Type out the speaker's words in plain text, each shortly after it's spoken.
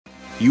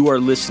You are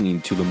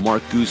listening to the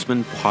Mark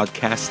Guzman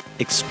Podcast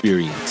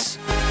Experience.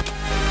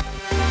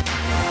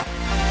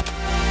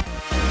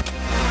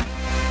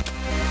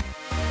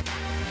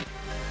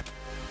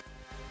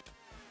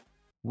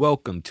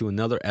 Welcome to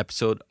another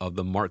episode of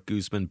the Mark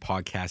Guzman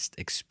Podcast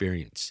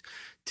Experience.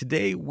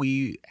 Today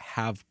we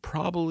have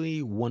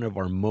probably one of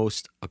our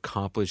most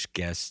accomplished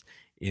guests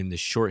in the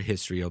short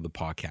history of the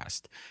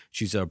podcast.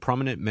 She's a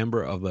prominent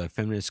member of the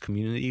feminist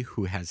community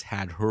who has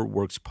had her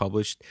works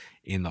published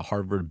in the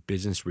Harvard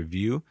Business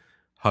Review,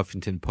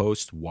 Huffington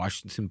Post,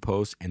 Washington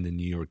Post, and the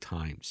New York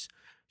Times.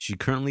 She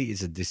currently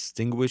is a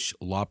distinguished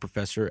law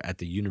professor at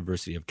the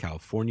University of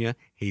California,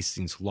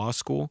 Hastings Law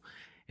School,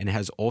 and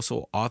has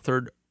also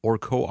authored or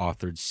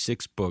co-authored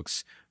 6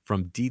 books,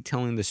 from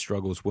detailing the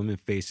struggles women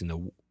face in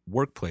the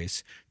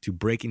workplace to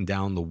breaking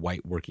down the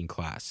white working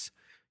class.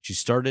 She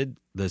started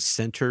the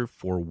Center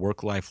for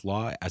Worklife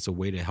Law as a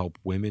way to help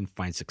women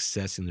find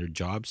success in their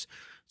jobs.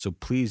 So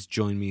please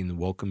join me in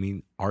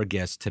welcoming our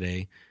guest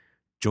today,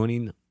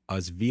 joining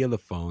us via the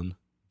phone,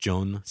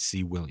 Joan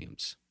C.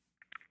 Williams.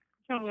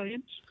 Joan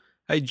Williams.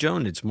 Hi,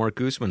 Joan. It's Mark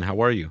Guzman. How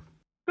are you?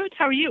 Good.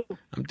 How are you?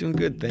 I'm doing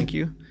good. Thank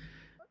you.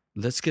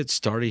 Let's get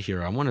started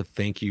here. I want to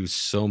thank you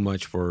so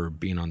much for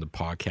being on the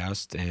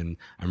podcast, and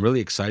I'm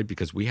really excited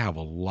because we have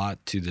a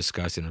lot to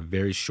discuss in a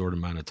very short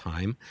amount of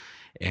time,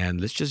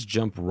 and let's just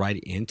jump right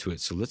into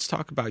it. So let's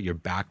talk about your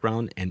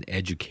background and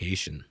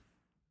education.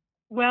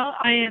 Well,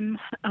 I'm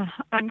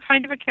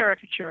kind of a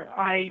caricature.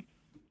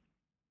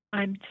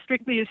 I'm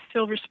strictly a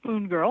silver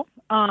spoon girl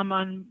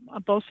on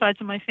both sides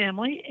of my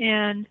family,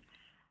 and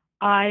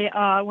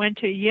I went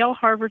to Yale,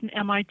 Harvard, and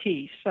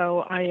MIT.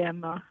 So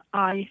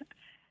I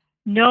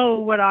know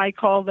what I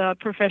call the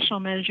professional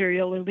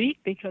managerial elite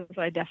because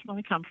I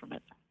definitely come from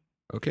it.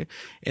 Okay.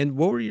 And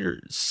what were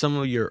some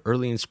of your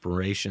early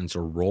inspirations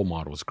or role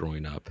models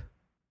growing up?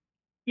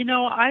 You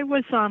know, I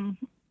was born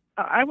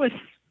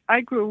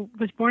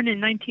in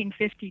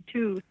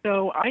 1952,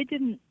 so I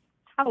didn't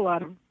have a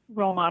lot of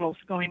role models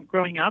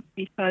growing up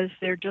because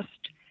there just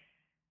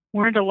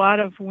weren't a lot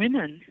of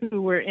women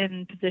who were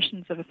in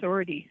positions of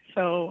authority.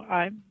 So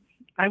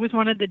I was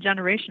one of the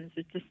generations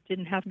that just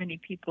didn't have many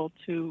people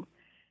to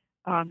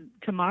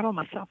model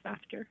myself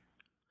after.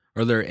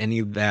 Are there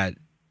any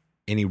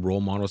role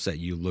models that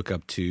you look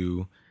up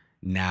to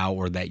now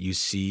or that you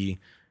see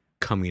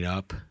coming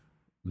up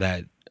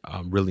that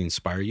really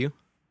inspire you?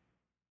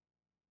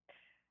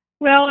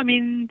 Well, I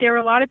mean, there are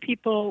a lot of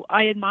people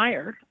I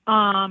admire,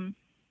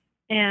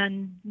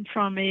 and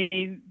from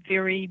a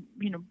very,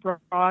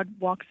 broad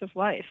walks of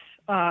life.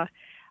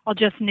 I'll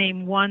just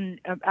name one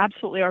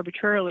absolutely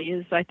arbitrarily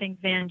is I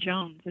think Van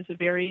Jones is a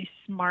very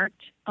smart,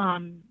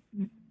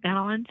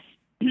 balanced,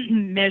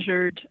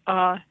 measured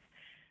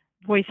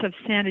voice of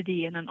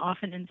sanity in an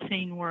often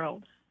insane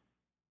world.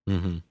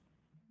 Mm-hmm.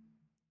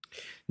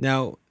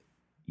 Now,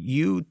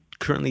 you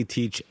currently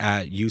teach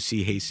at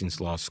UC Hastings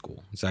Law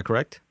School. Is that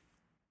correct?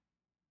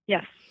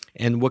 Yes.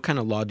 And what kind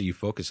of law do you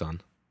focus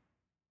on?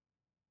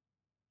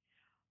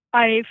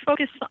 I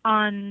focus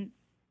on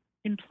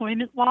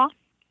employment law,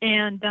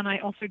 and then I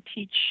also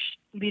teach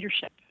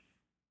leadership.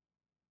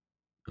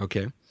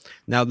 Okay.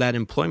 Now, that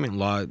employment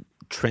law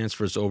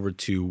transfers over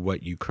to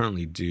what you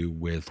currently do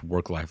with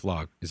Work-Life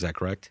Law. Is that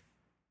correct?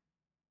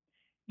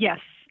 Yes.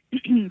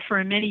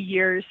 For many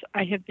years,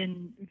 I have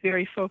been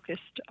very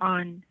focused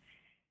on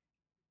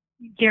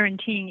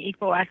guaranteeing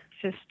equal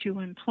access to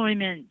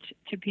employment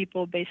to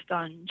people based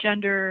on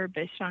gender,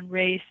 based on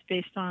race,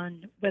 based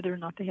on whether or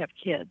not they have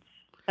kids.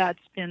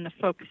 That's been the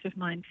focus of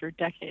mine for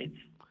decades.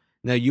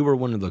 Now, you were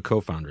one of the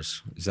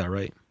co-founders. Is that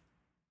right?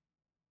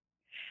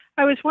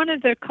 I was one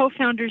of the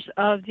co-founders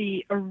of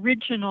the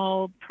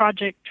original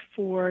project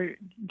for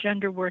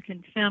gender work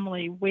and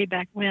family way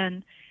back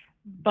when,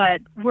 but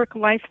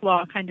Work-Life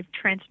Law kind of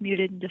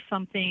transmuted into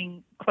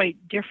something quite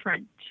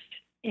different,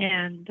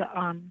 and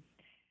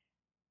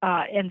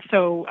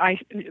so I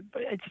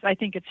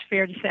think it's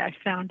fair to say I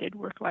founded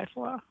Work-Life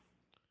Law.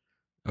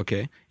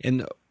 Okay,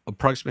 and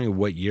approximately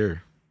what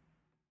year?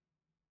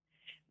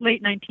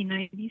 Late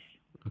 1990s.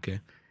 Okay,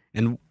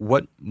 and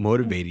what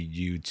motivated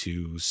you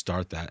to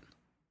start that?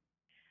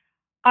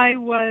 I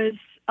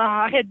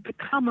had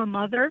become a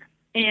mother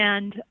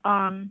and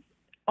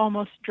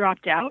almost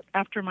dropped out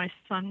after my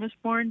son was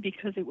born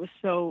because it was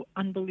so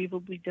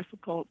unbelievably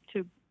difficult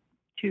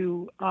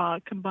to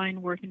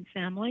combine work and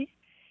family.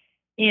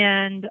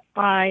 And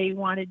I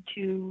wanted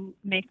to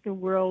make the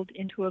world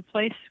into a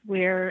place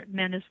where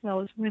men as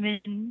well as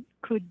women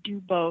could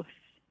do both.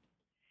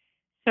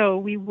 So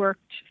we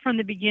worked, from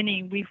the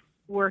beginning, we've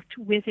worked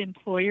with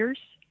employers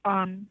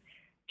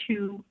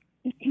to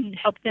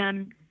help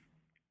them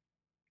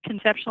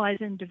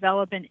conceptualize and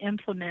develop and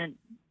implement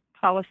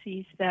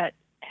policies that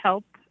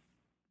help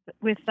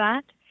with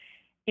that.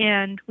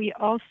 And we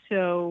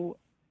also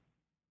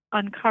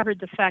uncovered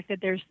the fact that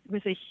there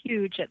was a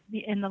huge,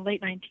 in the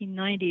late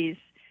 1990s,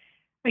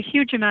 a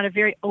huge amount of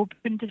very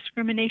open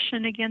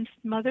discrimination against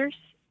mothers.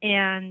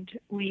 And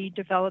we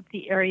developed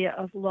the area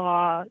of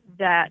law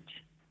that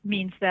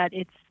means that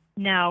it's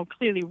now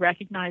clearly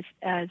recognized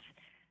as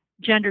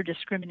gender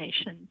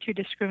discrimination, to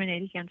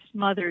discriminate against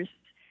mothers.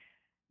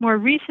 More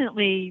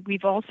recently,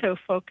 we've also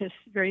focused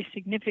very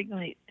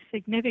significantly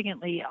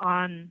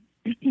on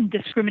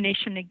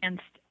discrimination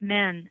against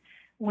men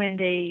when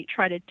they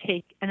try to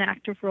take an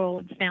active role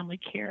in family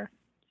care.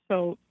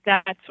 So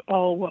that's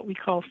all what we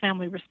call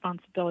family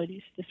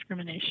responsibilities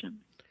discrimination.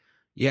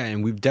 Yeah,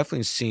 and we've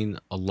definitely seen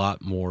a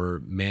lot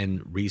more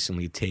men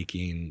recently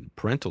taking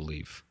parental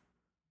leave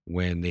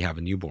when they have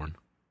a newborn.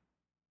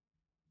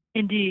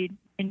 Indeed.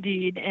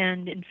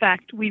 And in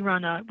fact, we've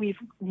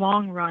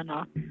long run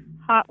a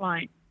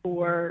hotline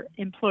for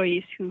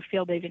employees who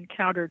feel they've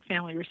encountered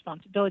family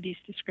responsibilities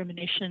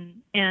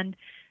discrimination. And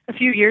a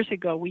few years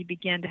ago, we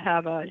began to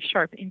have a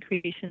sharp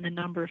increase in the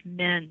number of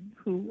men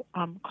who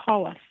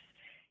call us,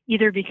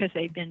 either because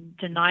they've been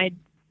denied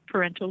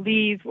parental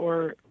leave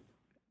or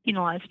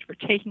penalized for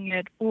taking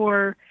it,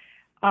 or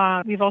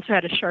we've also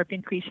had a sharp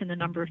increase in the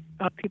number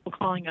of people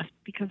calling us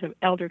because of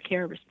elder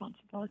care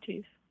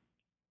responsibilities.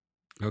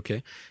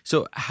 Okay.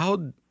 So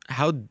how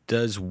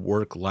does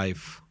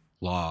work-life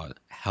law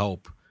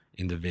help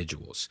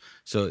individuals?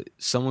 So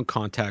someone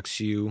contacts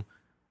you,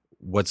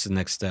 what's the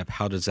next step?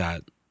 How does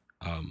that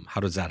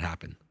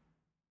happen?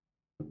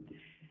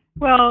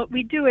 Well,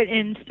 we do it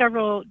in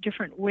several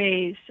different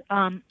ways.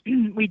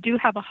 We do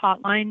have a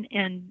hotline,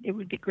 and it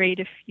would be great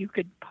if you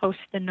could post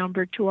the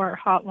number to our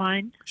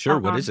hotline. Sure.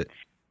 What is it?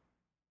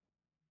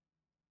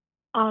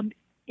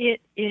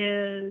 It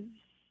is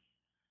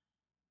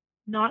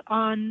not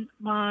on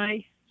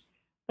the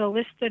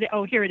list today.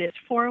 Oh, here it is,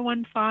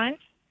 415-703-8276.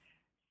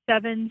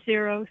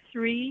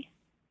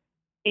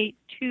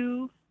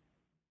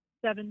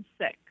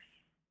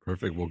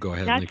 Perfect. We'll go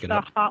ahead and link it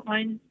up. That's the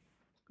hotline.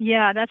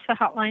 Yeah, that's the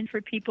hotline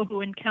for people who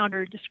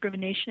encounter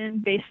discrimination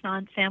based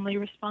on family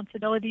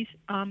responsibilities,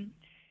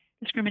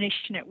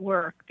 discrimination at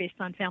work based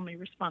on family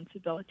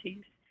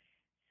responsibilities.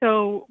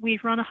 So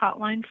we've run a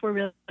hotline for a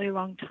really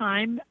long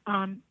time.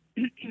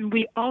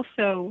 We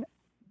also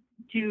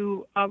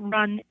do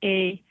run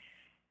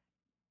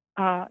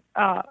have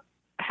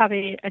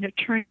an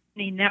attorney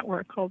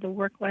network called the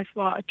Worklife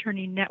Law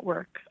Attorney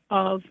Network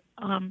of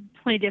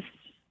plaintiffs,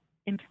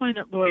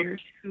 employment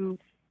lawyers who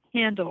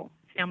handle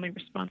family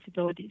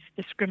responsibilities,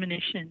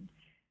 discrimination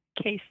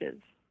cases.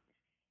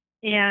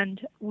 And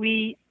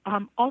we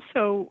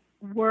also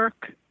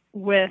work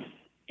with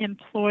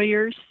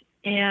employers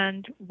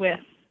and with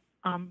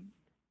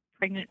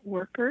pregnant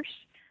workers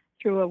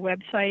through a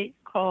website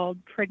called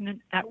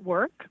Pregnant at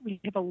Work. We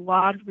have a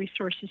lot of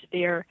resources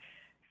there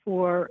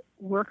for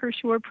workers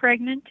who are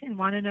pregnant and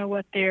want to know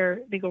what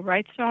their legal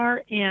rights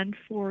are, and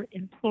for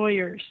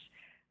employers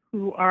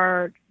who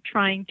are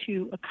trying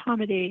to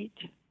accommodate,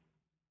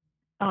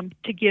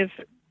 to give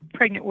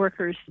pregnant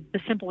workers the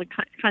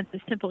kinds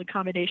of simple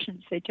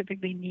accommodations they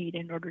typically need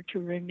in order to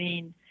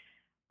remain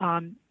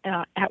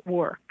at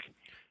work.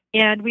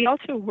 And we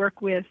also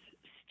work with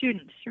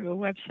students through a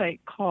website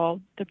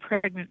called The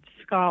Pregnant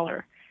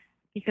Scholar,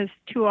 because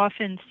too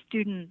often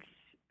students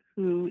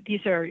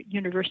these are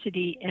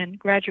university and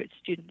graduate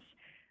students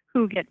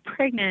who get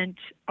pregnant,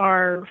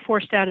 are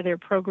forced out of their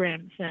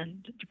programs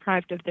and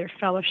deprived of their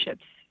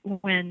fellowships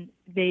when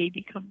they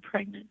become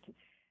pregnant.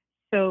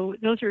 So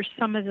those are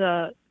some of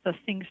the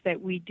things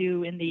that we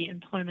do in the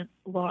employment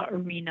law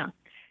arena.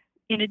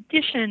 In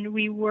addition,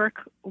 we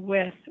work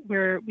where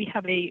we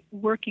have a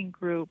working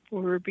group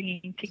where we're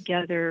bringing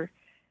together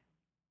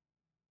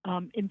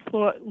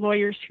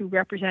lawyers who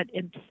represent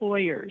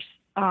employers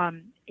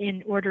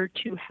in order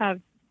to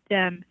have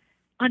them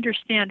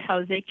understand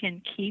how they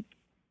can keep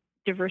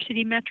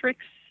diversity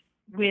metrics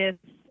in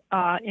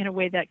a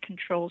way that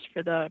controls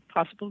for the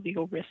possible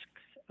legal risks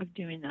of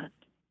doing that.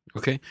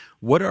 Okay.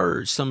 What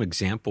are some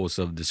examples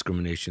of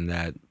discrimination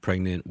that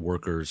pregnant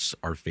workers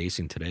are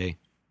facing today?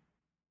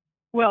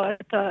 Well,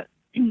 at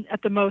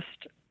the most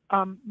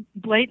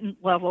blatant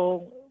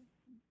level,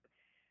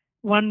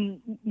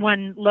 one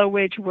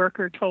low-wage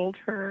worker told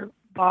her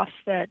boss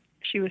that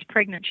she was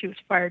pregnant. She was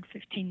fired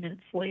 15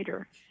 minutes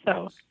later.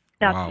 So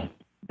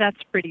that's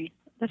pretty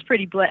that's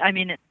pretty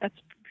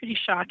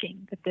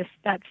shocking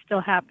that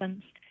still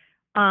happens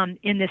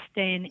in this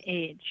day and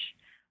age.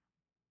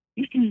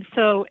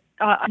 So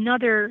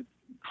another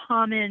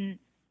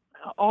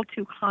all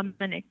too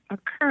common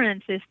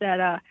occurrence is that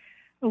a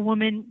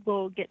woman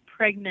will get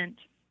pregnant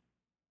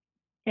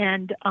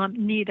and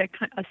need a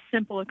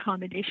simple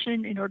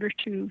accommodation in order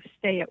to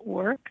stay at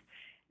work.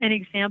 An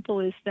example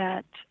is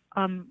that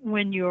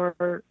when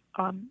you're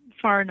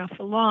far enough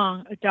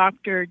along, a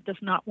doctor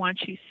does not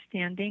want you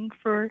standing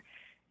for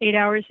 8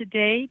 hours a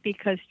day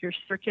because your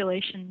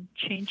circulation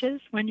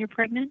changes when you're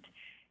pregnant.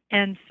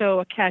 And so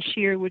a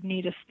cashier would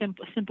need a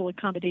simple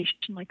accommodation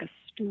like a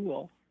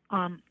stool.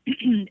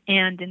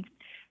 And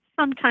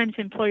sometimes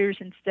employers,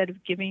 instead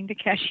of giving the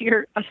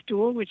cashier a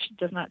stool, which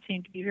does not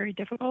seem to be very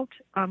difficult,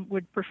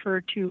 would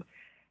prefer to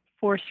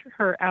force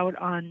her out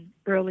on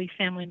early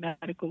family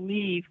medical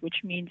leave,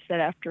 which means that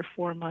after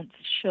 4 months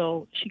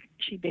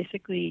she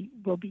basically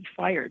will be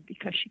fired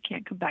because she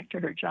can't come back to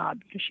her job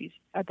because she's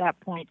at that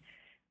point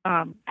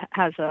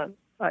has a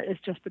is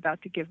just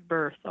about to give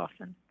birth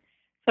often.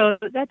 So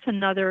that's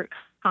another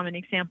common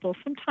example.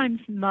 Sometimes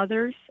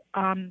mothers,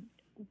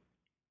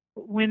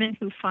 women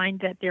who find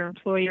that their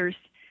employers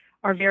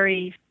are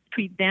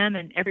treat them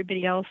and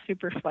everybody else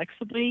super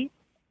flexibly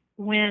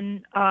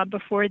when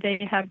before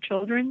they have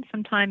children.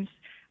 Sometimes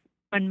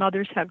when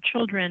mothers have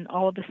children,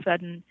 all of a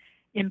sudden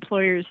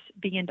employers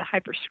begin to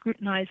hyper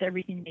scrutinize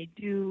everything they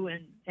do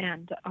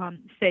and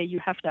say you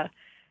have to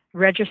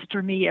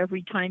register me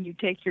every time you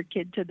take your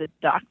kid to the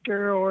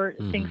doctor or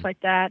things like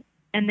that.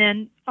 And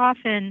then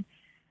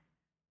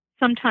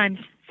sometimes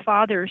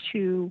fathers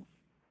who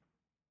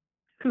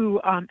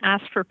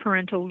ask for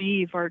parental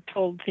leave are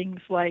told things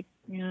like,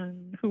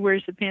 who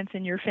wears the pants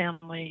in your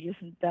family?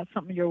 Isn't that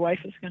something your wife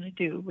is going to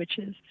do? Which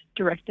is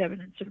direct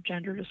evidence of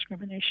gender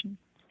discrimination.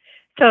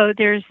 So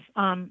there's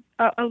a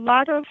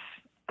lot of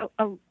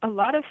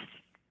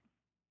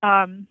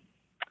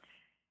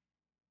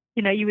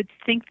you would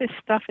think this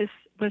stuff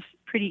was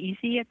pretty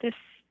easy at this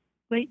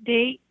late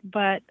date,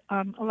 but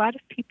a lot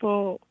of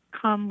people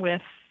come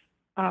with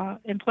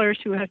employers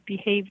who have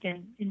behaved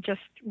in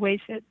just ways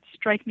that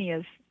strike me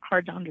as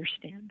hard to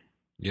understand.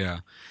 Yeah.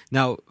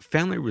 Now,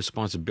 family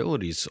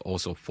responsibilities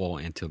also fall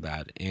into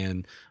that.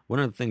 And one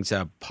of the things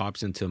that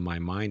pops into my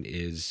mind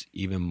is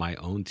even my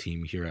own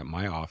team here at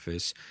my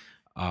office.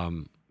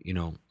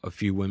 A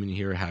few women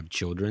here have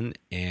children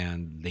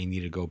and they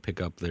need to go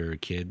pick up their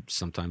kid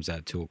sometimes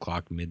at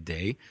 2:00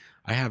 midday.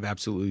 I have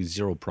absolutely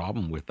zero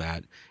problem with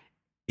that.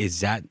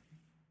 Is that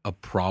a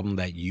problem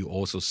that you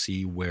also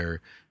see where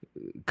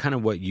kind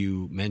of what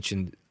you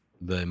mentioned,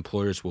 the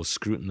employers will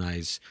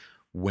scrutinize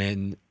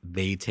when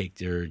they take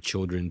their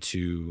children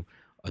to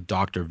a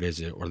doctor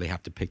visit or they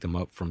have to pick them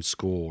up from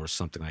school or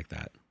something like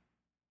that?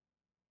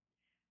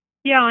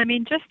 Yeah, I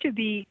mean, just to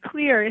be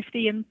clear, if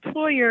the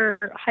employer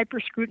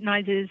hyper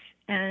scrutinizes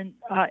and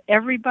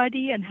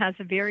everybody and has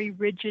very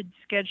rigid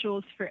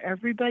schedules for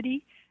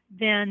everybody,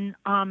 then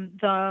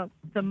the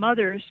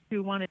mothers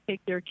who want to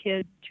take their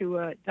kid to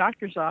a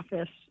doctor's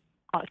office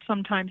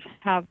sometimes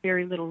have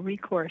very little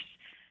recourse.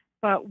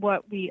 But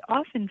what we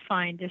often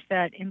find is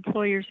that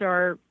employers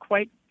are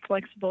quite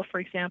flexible. For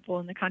example,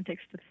 in the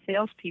context of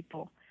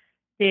salespeople,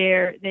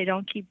 they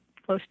don't keep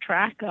close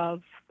track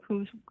of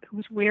who's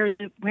where,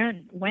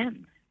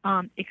 when,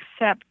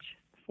 except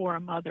for a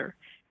mother,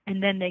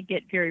 and then they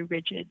get very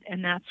rigid,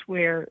 and that's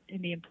where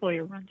the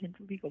employer runs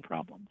into legal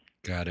problems.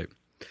 Got it.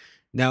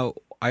 Now,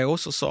 I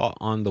also saw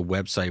on the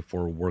website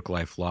for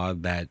Worklife Law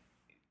that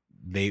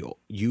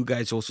you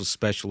guys also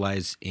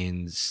specialize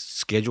in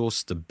schedule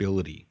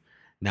stability.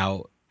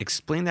 Now,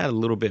 explain that a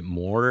little bit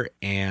more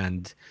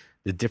and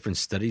the different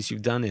studies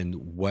you've done and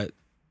what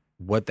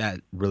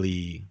that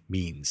really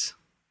means.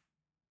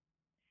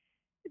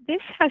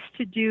 This has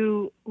to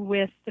do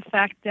with the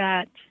fact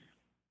that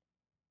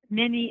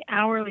many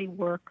hourly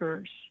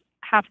workers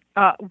have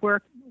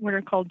work what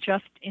are called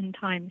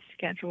just-in-time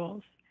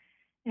schedules.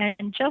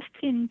 And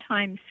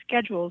just-in-time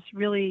schedules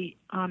really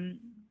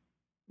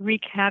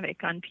wreak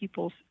havoc on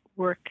people's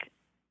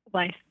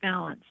work-life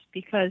balance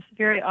because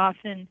very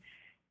often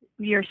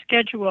your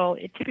schedule,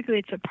 typically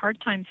it's a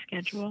part-time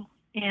schedule,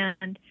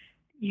 and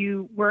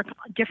you work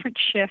different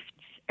shifts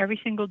every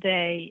single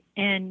day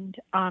and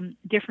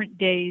different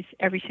days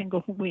every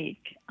single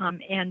week.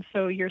 And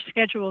so your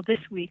schedule this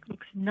week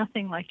looks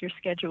nothing like your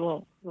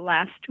schedule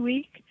last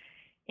week.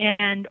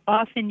 And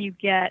often you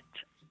get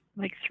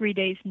like 3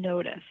 days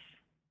notice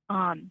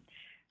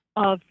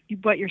of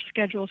what your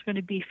schedule is going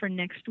to be for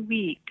next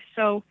week.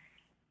 So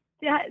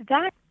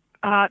that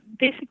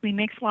basically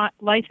makes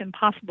life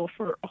impossible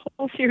for a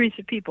whole series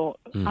of people.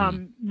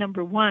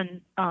 Number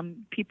one,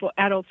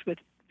 adults with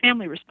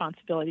family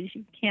responsibilities.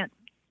 You can't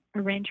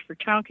arrange for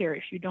childcare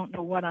if you don't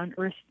know what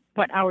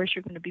hours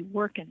you're going to be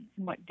working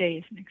and what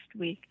days next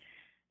week.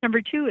 Number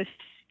two is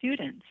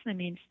students. I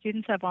mean,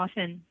 students have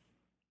often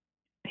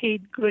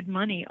paid good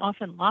money,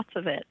 often lots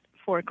of it,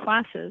 for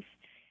classes,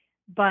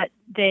 but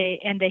they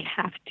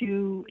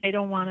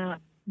don't want to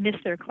miss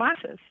their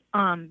classes.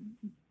 And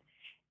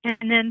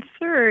then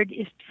third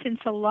is, since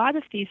a lot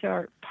of these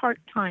are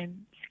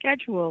part-time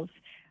schedules,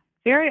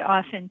 very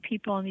often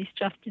people in these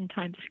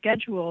just-in-time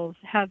schedules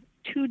have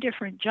two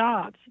different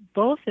jobs,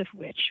 both of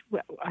which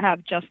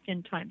have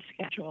just-in-time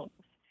schedules.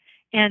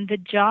 And the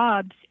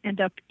jobs end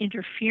up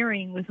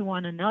interfering with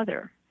one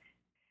another,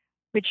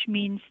 which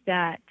means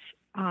that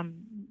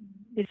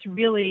it's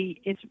really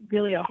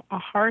a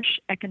harsh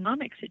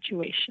economic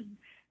situation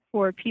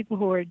for people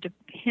who are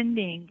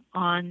depending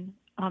on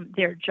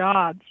their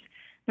jobs.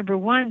 Number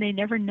one, they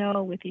never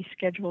know with these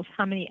schedules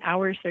how many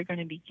hours they're going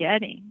to be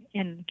getting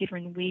in a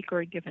given week or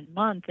a given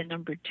month. And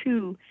number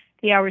two,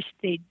 the hours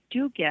they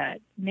do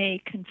get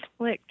may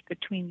conflict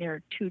between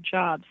their two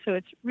jobs. So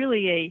it's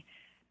really a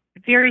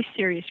very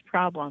serious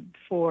problem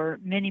for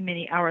many,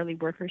 many hourly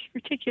workers,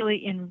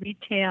 particularly in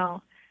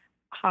retail,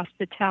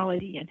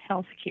 hospitality, and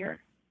healthcare.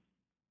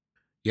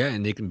 Yeah,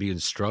 and they can be in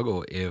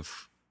struggle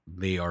if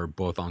they are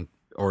both on,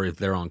 or if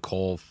they're on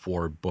call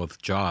for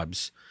both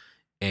jobs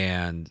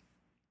and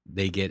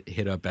they get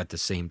hit up at the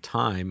same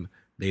time.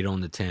 They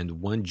don't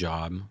attend one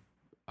job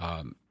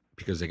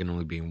because they can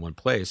only be in one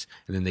place,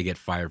 and then they get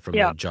fired from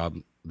Yeah, the job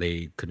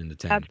they couldn't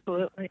attend.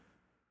 absolutely.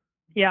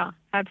 Yeah,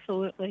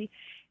 absolutely.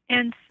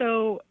 And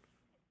so,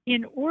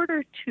 in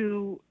order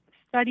to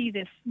study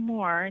this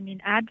more, I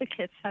mean,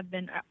 advocates have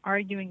been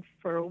arguing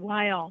for a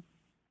while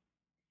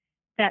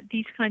that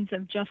these kinds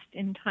of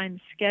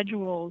just-in-time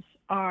schedules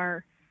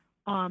are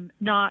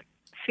not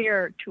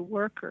fair to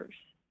workers.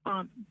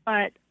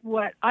 But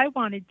what I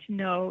wanted to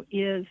know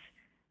is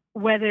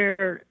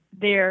whether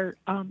they're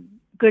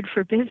good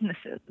for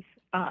businesses,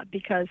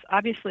 because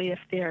obviously, if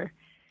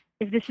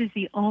this is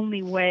the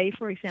only way,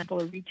 for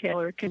example, a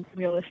retailer can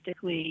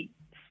realistically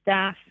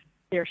staff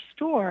their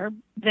store,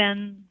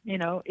 then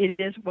it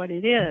is what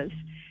it is.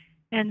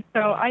 And so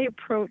I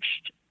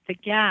approached the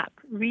Gap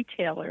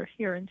retailer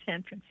here in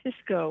San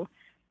Francisco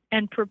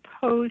and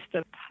proposed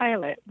a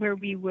pilot where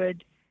we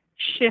would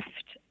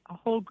shift a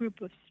whole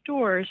group of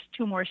stores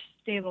to more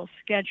stable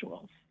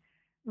schedules,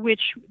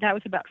 which that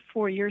was about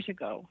 4 years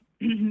ago,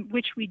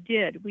 which we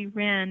did. We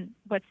ran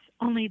what's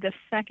only the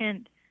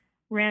second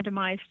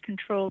randomized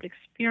controlled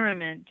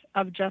experiment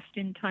of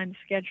just-in-time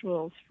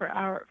schedules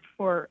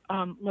for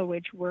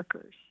low-wage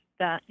workers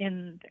that's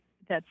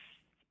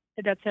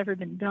ever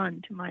been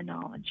done, to my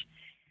knowledge.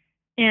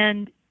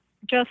 And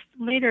just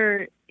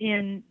later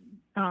in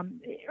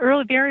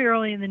very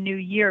early in the new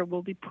year,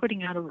 we'll be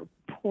putting out a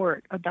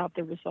report about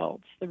the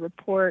results. The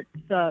report,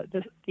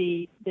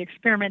 the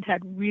experiment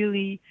had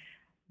really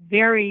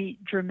very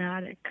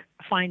dramatic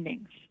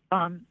findings,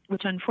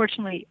 which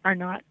unfortunately are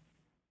not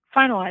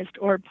finalized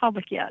or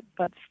public yet,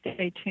 but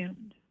stay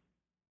tuned.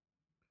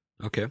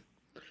 Okay.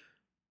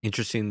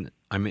 Interesting.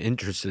 I'm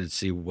interested to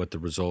see what the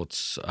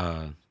results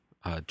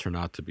turn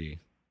out to be.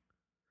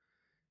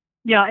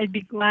 Yeah, I'd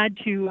be glad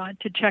to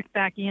check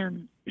back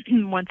in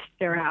once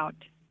they're out.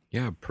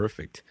 Yeah,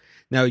 perfect.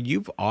 Now,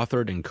 you've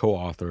authored and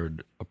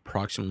co-authored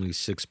approximately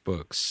 6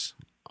 books,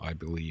 I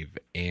believe.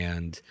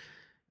 And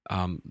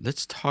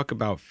let's talk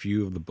about a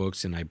few of the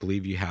books. And I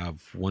believe you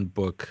have one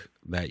book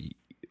that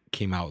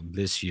came out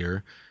this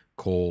year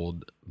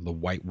called The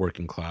White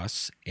Working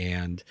Class.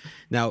 And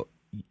now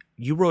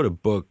you wrote a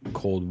book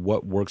called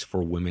What Works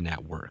for Women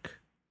at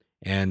Work.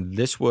 And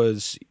this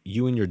was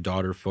you and your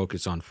daughter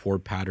focus on 4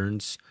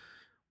 patterns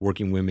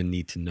working women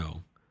need to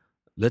know.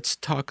 Let's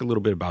talk a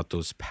little bit about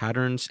those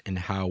patterns and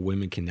how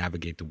women can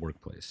navigate the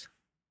workplace.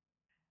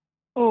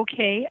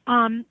 Okay.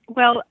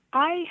 Well,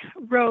 I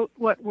wrote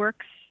What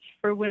Works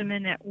for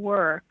Women at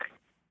Work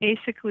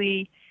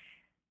basically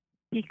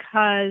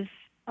because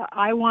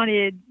I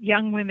wanted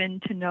young women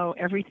to know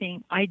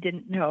everything I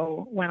didn't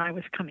know when I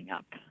was coming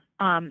up,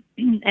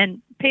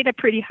 and paid a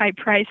pretty high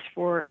price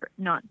for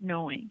not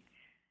knowing.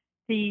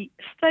 The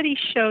studies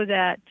show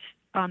that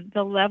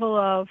the level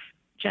of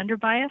gender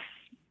bias,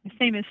 the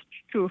same is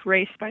true of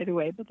race, by the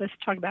way, but let's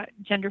talk about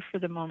gender for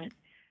the moment.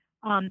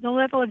 The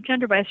level of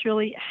gender bias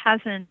really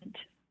hasn't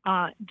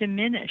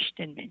diminished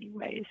in many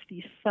ways.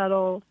 These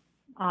subtle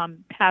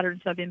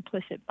patterns of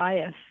implicit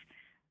bias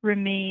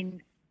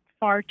remain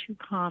far too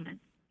common.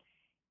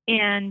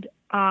 And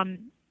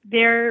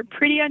they're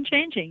pretty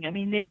unchanging. I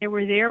mean, they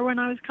were there when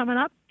I was coming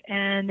up,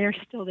 and they're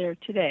still there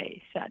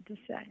today, sad to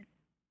say.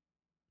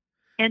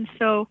 And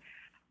so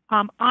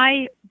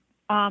I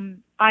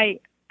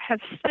have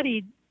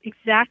studied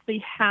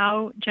exactly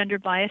how gender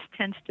bias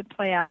tends to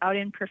play out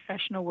in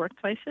professional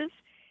workplaces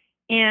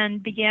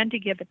and began to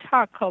give a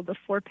talk called The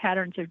 4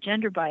 Patterns of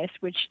Gender Bias,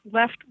 which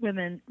left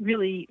women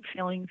really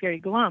feeling very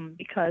glum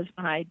because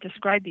when I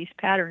describe these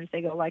patterns,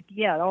 they go like,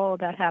 yeah, all of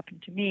that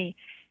happened to me.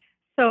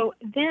 So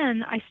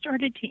then I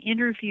started to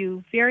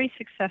interview very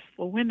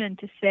successful women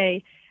to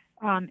say,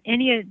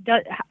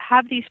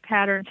 have these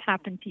patterns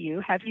happened to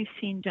you? Have you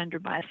seen gender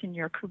bias in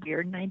your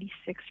career?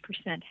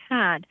 96%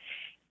 had.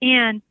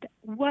 And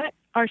what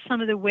are some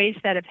of the ways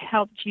that have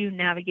helped you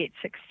navigate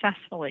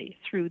successfully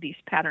through these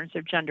patterns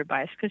of gender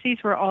bias? Because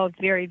these were all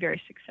very,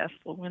 very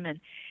successful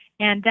women.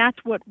 And that's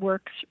what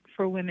works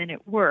for women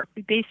at work.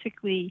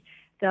 Basically,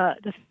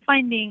 the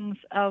findings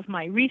of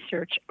my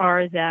research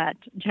are that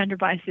gender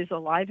bias is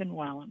alive and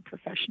well in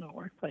professional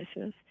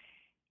workplaces,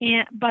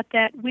 but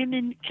that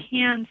women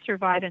can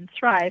survive and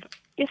thrive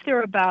if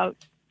they're about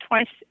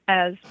twice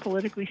as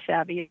politically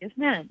savvy as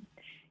men.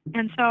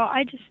 And so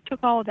I just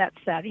took all of that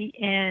savvy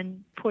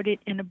and put it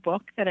in a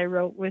book that I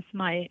wrote with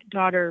my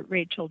daughter,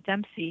 Rachel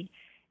Dempsey.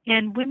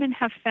 And women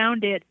have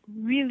found it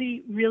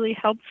really, really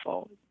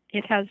helpful.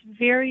 It has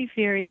very,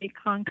 very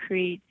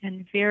concrete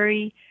and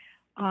very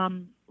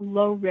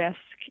low risk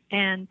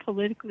and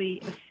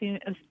politically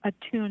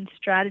attuned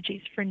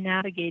strategies for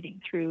navigating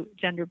through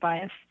gender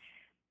bias.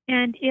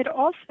 And it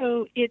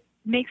also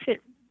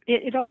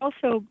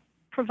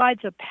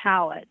provides a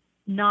palette,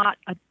 not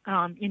a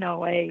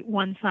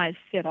one size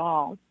fits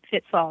all,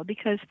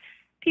 because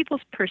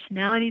people's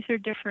personalities are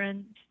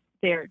different,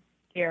 their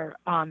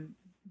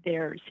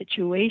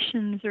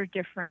situations are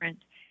different,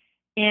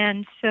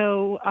 and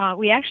so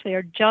we actually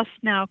are just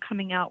now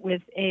coming out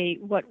with a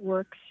What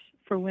Works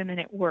for Women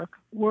at Work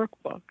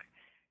workbook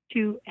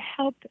to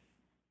help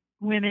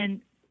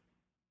women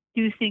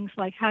do things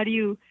like how do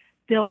you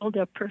build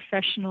a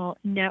professional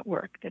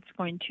network that's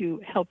going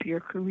to help your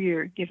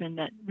career, given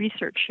that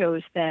research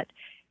shows that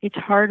it's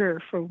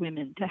harder for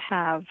women to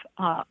have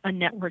a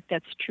network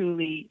that's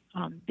truly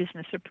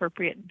business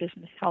appropriate and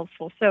business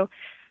helpful. So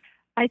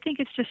I think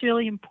it's just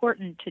really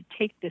important to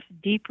take this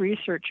deep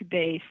research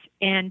base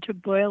and to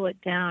boil it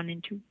down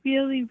into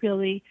really,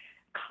 really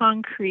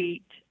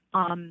concrete,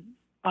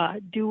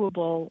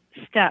 doable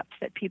steps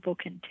that people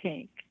can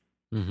take.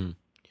 Hmm.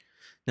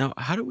 Now,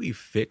 how do we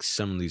fix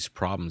some of these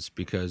problems?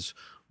 Because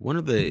one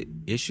of the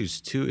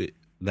issues too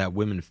that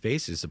women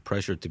face is the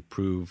pressure to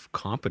prove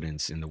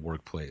competence in the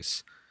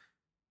workplace,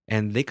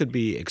 and they could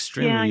be Yeah,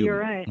 extremely you're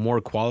right.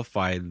 more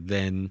qualified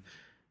than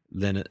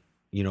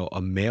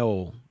a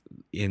male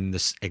in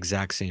this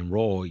exact same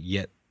role,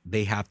 yet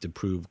they have to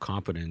prove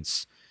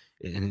competence,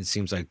 and it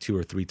seems like two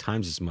or three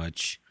times as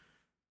much.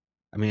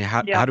 I mean,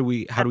 how Yep, do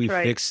we that's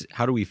right. fix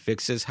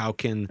this? How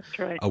can That's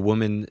right. a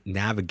woman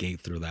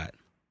navigate through that?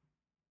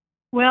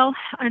 Well,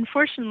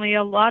 unfortunately,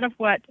 a lot of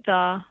what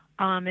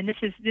and this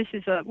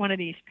is one of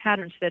these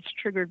patterns that's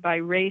triggered by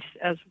race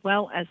as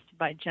well as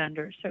by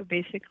gender. So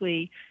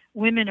basically,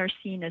 women are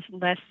seen as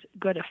less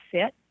good a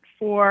fit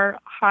for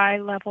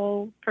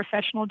high-level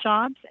professional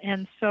jobs,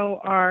 and so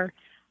are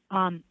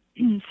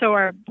so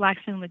are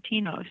blacks and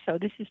Latinos. So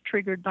this is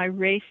triggered by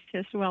race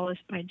as well as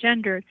by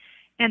gender,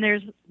 and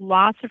there's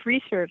lots of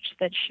research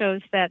that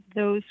shows that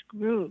those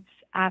groups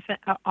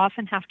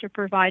often have to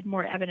provide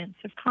more evidence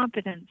of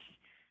competence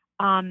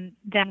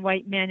than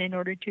white men in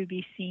order to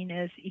be seen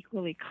as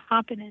equally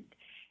competent.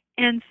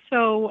 And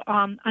so,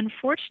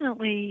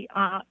 unfortunately,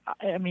 I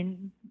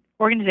mean,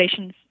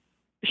 organizations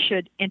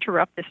should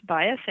interrupt this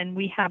bias, and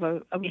we have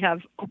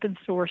open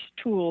source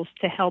tools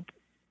to help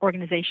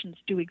organizations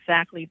do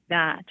exactly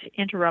that, to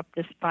interrupt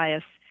this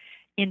bias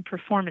in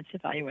performance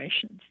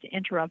evaluations, to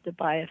interrupt the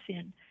bias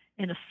in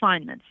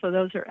assignments. So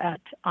those are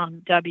at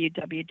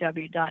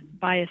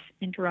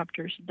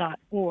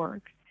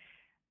www.biasinterrupters.org.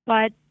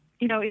 But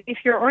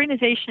if your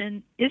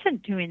organization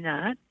isn't doing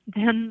that,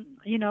 then,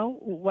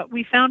 what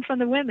we found from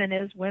the women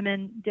is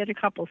women did a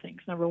couple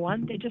things. Number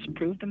one, they just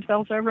proved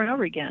themselves over and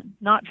over again.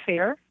 Not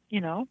fair,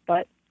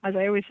 but as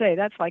I always say,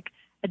 that's like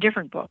a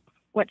different book.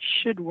 What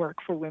should work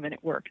for women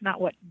at work,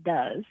 not what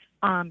does.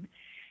 And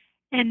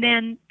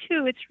then,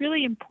 two, it's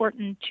really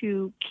important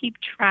to keep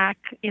track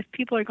if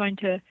people are going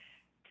to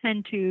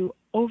tend to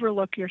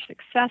overlook your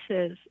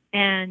successes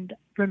and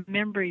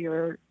remember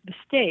your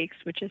mistakes,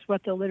 which is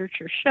what the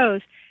literature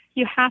shows.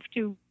 You have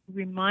to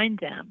remind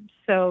them.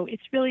 So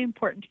it's really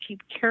important to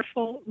keep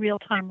careful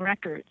real-time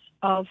records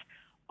of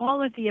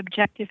all of the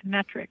objective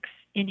metrics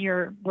in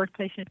your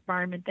workplace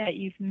environment that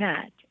you've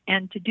met.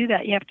 And to do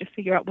that, you have to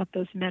figure out what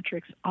those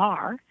metrics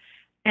are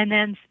and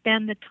then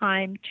spend the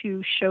time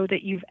to show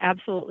that you've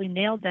absolutely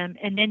nailed them.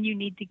 And then you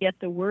need to get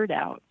the word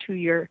out to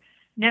your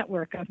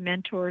network of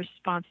mentors,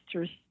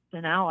 sponsors,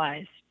 and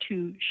allies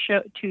so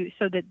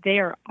that they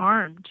are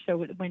armed.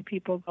 So when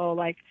people go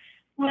like,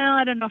 well,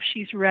 I don't know if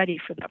she's ready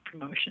for that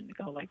promotion, to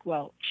go like,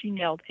 well, she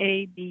nailed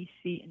A, B,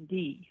 C, and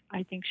D.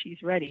 I think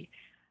she's ready.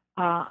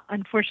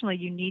 Unfortunately,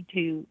 you need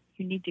to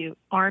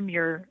arm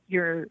your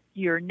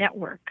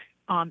network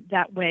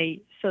that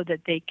way so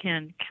that they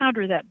can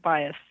counter that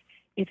bias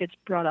if it's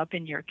brought up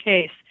in your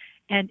case.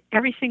 And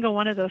every single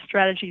one of those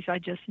strategies I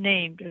just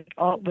named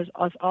was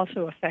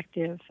also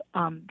effective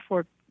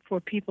for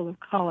people of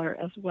color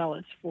as well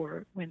as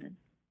for women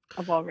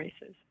of all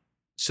races.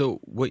 So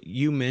what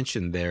you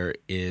mentioned there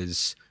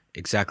is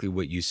exactly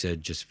what you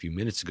said just a few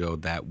minutes ago,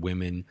 that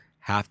women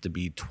have to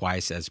be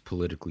twice as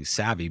politically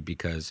savvy,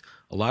 because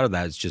a lot of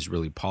that is just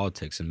really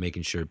politics and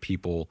making sure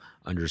people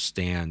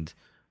understand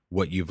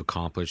what you've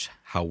accomplished,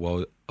 how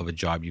well of a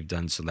job you've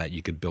done, so that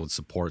you could build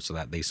support so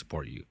that they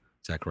support you.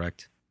 Is that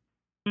correct?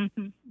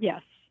 Mm-hmm.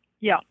 Yes.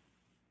 Yeah.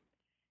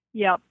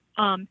 Yeah.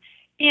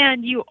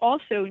 And you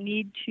also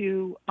need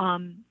to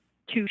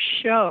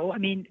show. I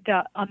mean,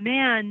 a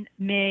man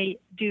may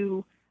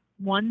do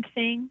one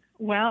thing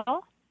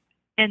well,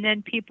 and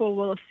then people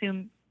will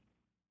assume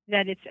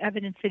that it's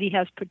evidence that he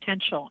has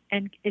potential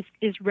and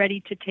is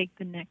ready to take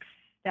the next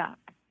step.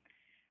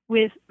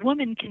 With a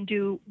woman can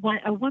do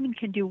one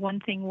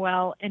thing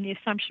well, and the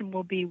assumption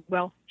will be,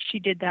 well, she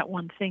did that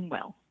one thing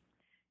well.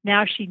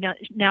 Now she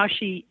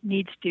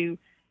needs to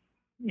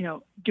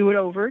do it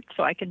over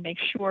so I can make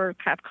sure,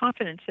 have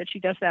confidence that she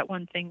does that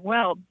one thing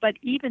well. But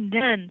even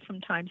then,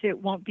 sometimes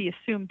it won't be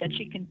assumed that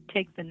she can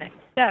take the next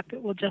step.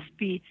 It will just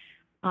be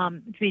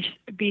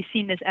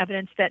seen as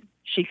evidence that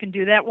she can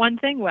do that one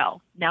thing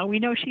well. Now we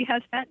know she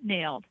has that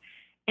nailed.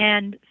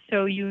 And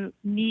so you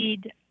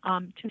need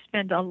to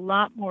spend a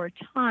lot more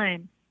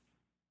time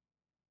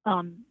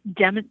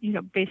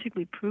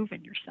basically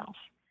proving yourself.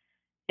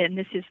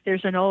 And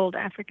there's an old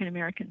African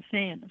American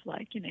saying of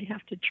like, you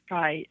have to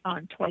try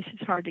twice as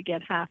hard to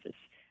get half as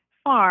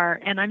far.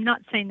 And I'm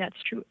not saying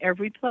that's true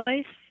every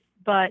place,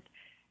 but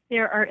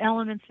there are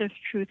elements of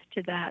truth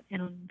to that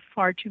in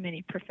far too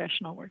many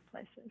professional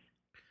workplaces.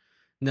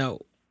 Now,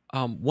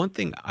 one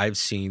thing I've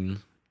seen,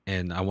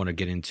 and I want to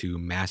get into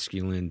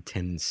masculine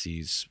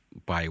tendencies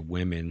by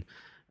women.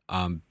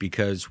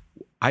 because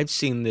I've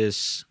seen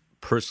this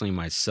personally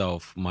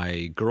myself.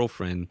 My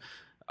girlfriend,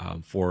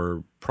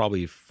 for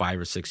probably 5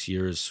 or 6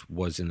 years,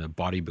 was in the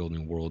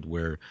bodybuilding world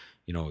where,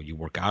 you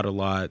work out a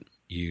lot,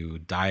 you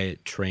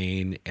diet,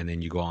 train, and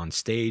then you go on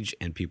stage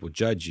and people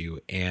judge you.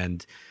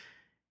 And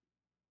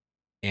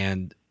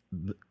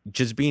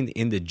just being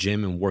in the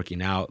gym and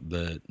working out,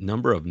 the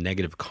number of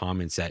negative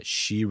comments that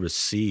she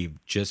received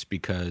just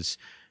because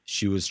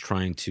she was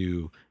trying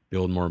to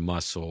build more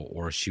muscle,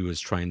 or she was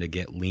trying to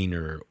get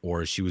leaner,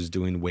 or she was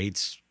doing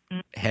weights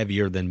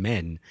heavier than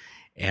men.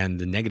 And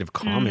the negative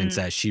comments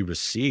that she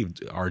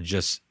received are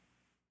just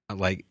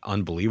like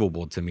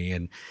unbelievable to me.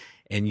 And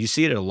you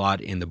see it a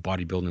lot in the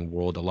bodybuilding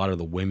world. A lot of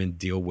the women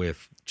deal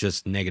with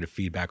just negative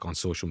feedback on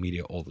social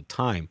media all the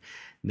time.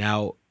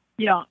 Now,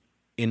 Yeah.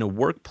 in a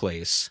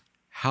workplace,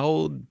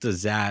 how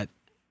does that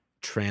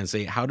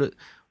translate?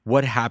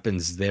 What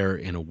happens there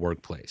in a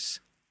workplace?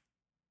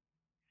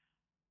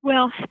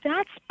 Well,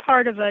 that's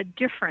part of a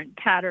different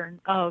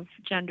pattern of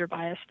gender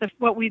bias.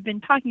 What we've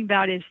been talking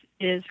about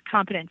is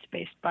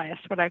competence-based bias,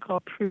 what I call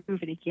prove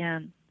it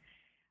again.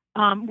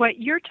 What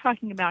you're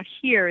talking about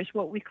here is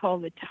what we call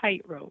the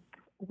tightrope,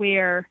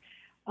 where,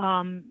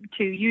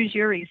 to use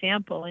your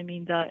example, I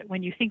mean,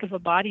 when you think of a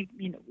body,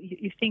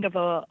 you think of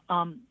a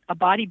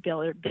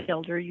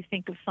bodybuilder, you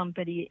think of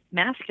somebody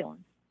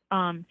masculine,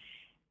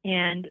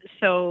 and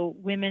so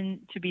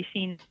women, to be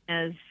seen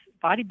as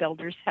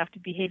bodybuilders, have to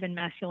behave in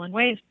masculine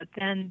ways, but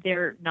then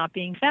they're not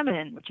being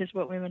feminine, which is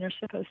what women are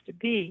supposed to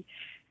be.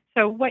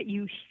 So what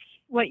you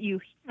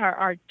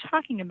are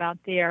talking about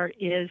there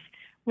is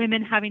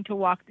women having to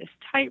walk this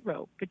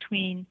tightrope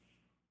between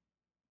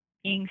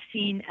being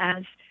seen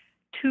as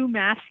too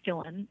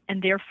masculine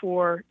and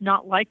therefore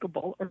not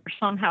likable or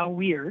somehow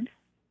weird,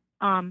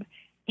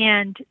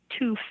 and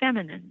too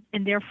feminine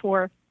and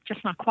therefore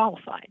just not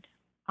qualified.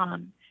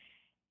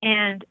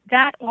 And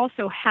that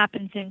also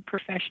happens in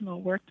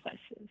professional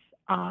workplaces,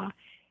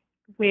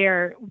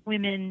 where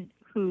women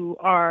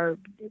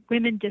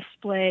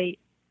display,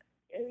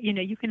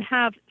 you can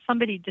have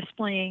somebody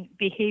displaying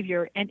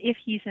behavior, and if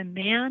he's a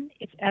man,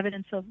 it's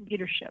evidence of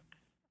leadership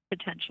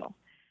potential.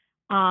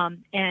 But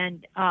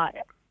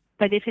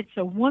if it's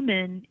a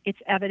woman,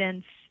 it's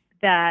evidence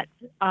that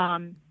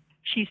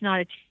she's not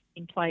a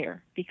team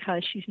player,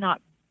 because she's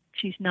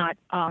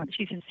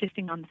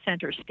insisting on the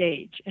center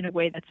stage in a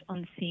way that's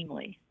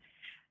unseemly.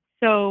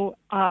 So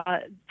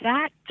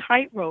that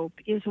tightrope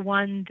is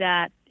one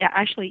that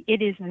actually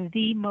it is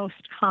the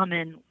most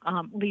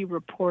commonly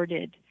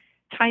reported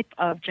type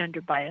of gender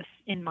bias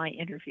in my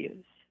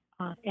interviews,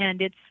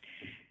 and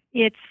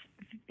it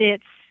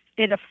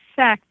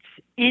affects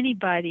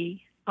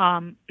anybody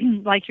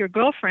like your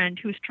girlfriend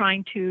who's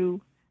trying to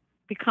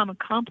become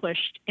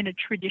accomplished in a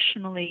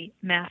traditionally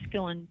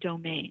masculine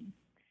domain.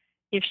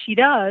 If she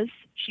does,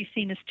 she's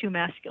seen as too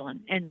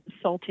masculine and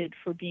insulted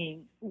for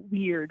being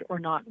weird or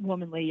not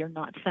womanly or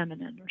not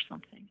feminine or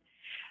something.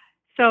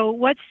 So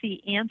what's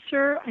the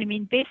answer? I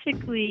mean,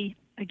 basically,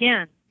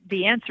 again,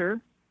 the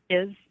answer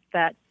is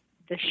that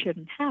this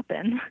shouldn't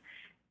happen,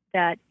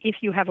 that if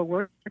you have a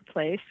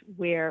workplace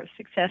where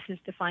success is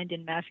defined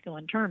in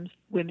masculine terms,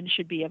 women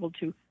should be able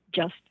to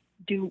just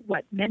do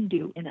what men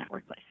do in that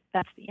workplace.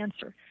 That's the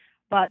answer.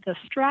 But the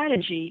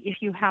strategy,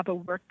 if you have a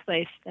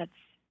workplace that's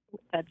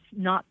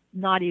not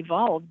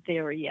evolved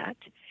there yet,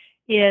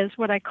 is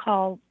what I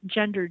call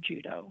gender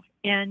judo.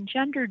 And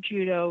gender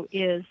judo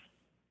is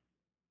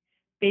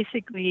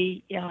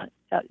basically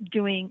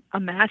doing a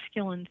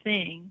masculine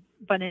thing,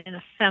 but in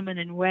a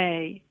feminine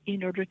way,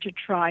 in order to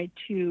try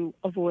to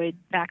avoid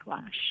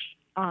backlash.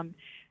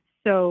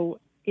 So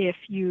if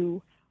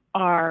you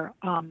are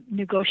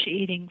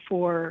negotiating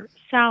for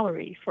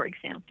salary, for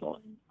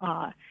example,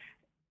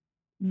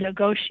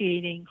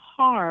 negotiating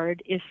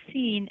hard is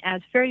seen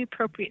as very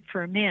appropriate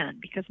for a man,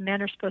 because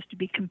men are supposed to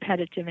be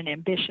competitive and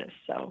ambitious.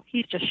 So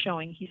he's just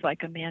showing he's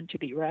like a man to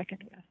be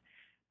reckoned with.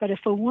 But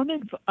if a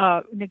woman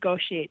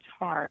negotiates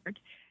hard,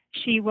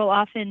 she will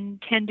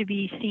often tend to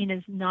be seen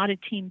as not a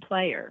team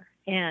player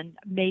and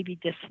maybe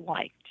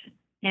disliked.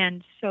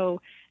 And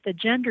so the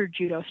gender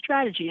judo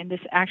strategy, and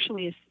this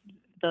actually is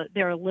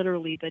there are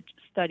literally the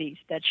studies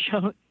that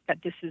show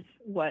that this is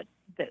what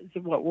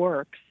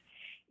works,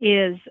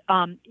 is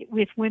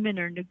with women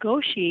are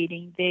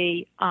negotiating,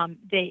 they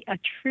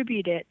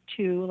attribute it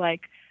to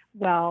like,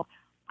 well,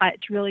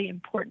 it's really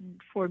important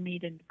for me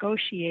to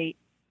negotiate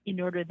in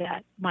order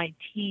that my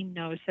team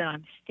knows that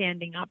I'm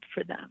standing up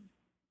for them,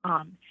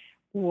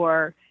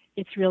 or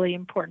it's really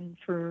important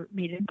for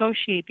me to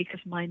negotiate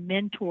because my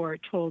mentor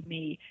told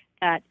me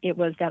that it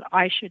was that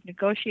I should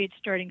negotiate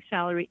starting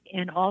salary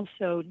and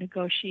also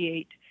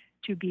negotiate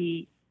to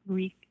be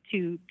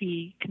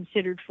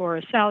considered for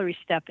a salary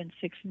step in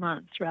 6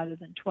 months rather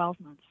than 12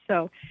 months.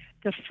 So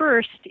the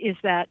first is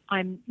that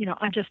I'm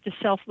just a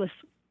selfless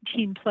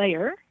team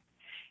player,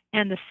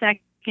 and the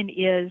second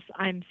is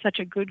I'm such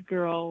a good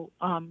girl,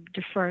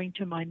 deferring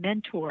to my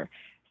mentor.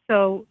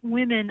 So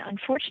women,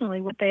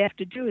 unfortunately, what they have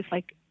to do is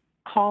like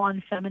call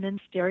on feminine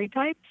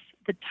stereotypes,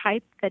 the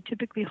type that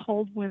typically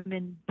hold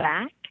women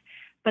back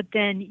but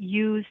then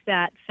use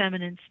that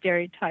feminine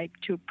stereotype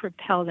to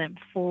propel them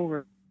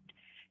forward.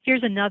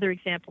 Here's another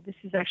example. This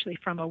is actually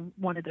from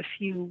one of the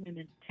few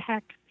women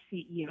tech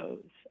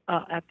CEOs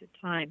at the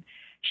time.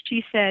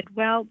 She said,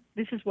 well,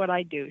 this is what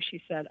I do.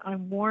 She said,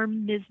 I'm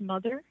warm Ms.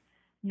 Mother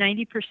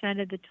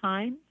 90% of the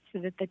time, so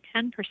that the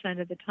 10%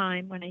 of the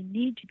time when I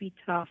need to be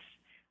tough,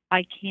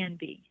 I can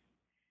be.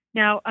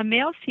 Now, a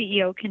male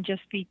CEO can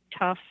just be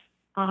tough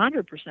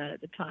 100%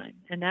 of the time,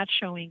 and that's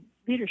showing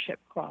leadership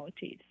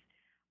qualities.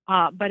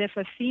 But if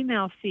a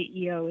female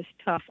CEO is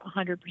tough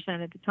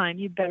 100% of the time,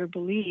 you better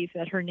believe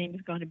that her name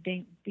is going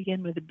to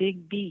begin with a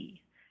big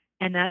B,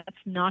 and that's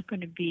not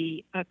going to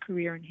be a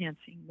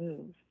career-enhancing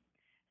move.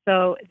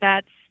 So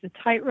that's the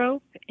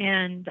tightrope,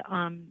 and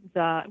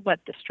the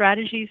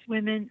strategies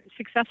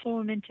successful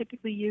women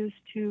typically use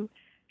to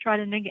try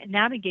to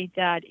navigate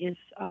that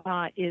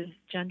is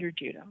gender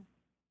judo.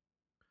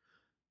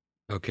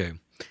 Okay.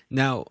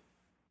 Now,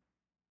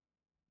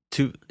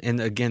 and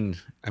again,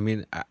 I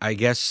mean, I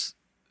guess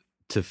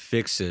to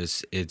fix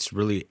this, it's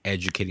really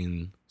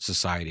educating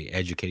society,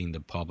 educating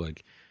the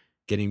public,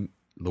 getting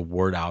the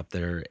word out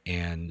there,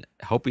 and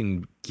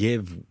helping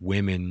give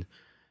women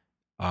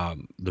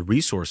the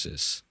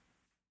resources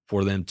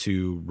for them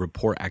to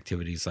report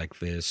activities like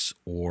this,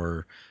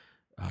 or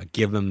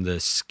give them the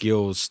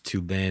skills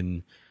to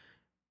then,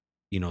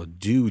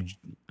 do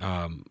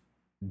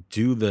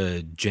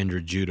the gender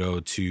judo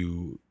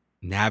to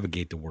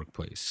navigate the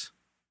workplace.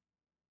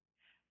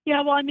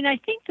 Yeah, well, I mean, I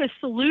think the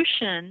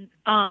solution,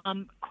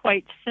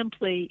 quite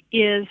simply,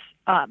 is,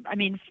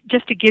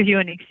 just to give you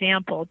an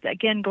example,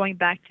 again, going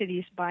back to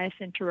these bias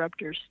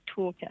interrupters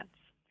toolkits.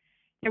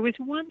 There was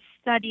one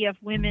study of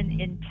women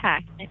in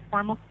tech, a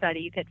formal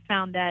study, that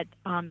found that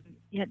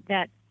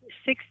that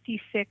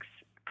 66%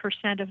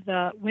 of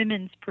the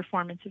women's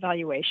performance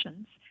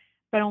evaluations,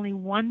 but only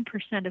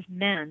 1% of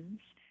men's,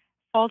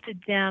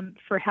 faulted them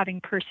for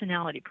having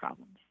personality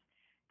problems.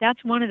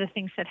 That's one of the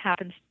things that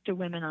happens to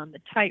women on the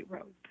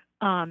tightrope.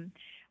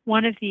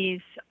 One of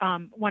these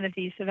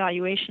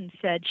evaluations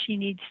said she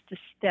needs to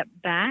step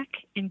back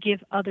and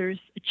give others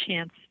a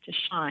chance to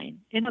shine.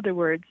 In other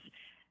words,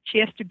 she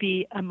has to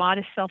be a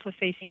modest,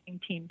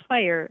 self-effacing team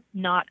player,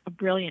 not a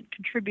brilliant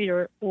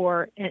contributor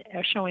or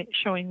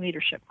showing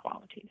leadership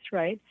qualities,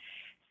 right?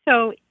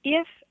 So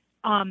if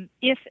an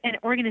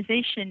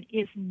organization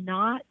is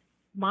not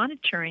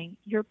monitoring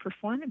your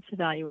performance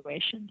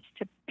evaluations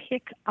to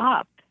pick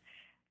up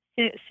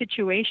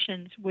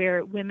situations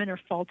where women are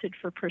faulted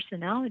for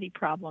personality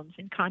problems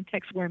in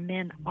contexts where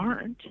men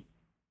aren't,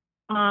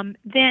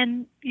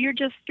 then you're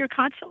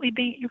constantly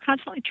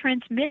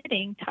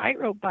transmitting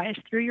tightrope bias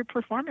through your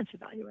performance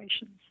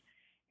evaluations.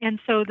 And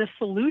so the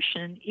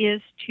solution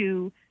is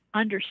to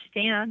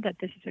understand that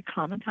this is a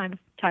common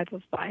type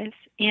of bias,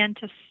 and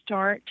to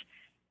start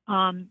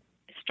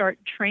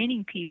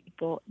training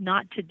people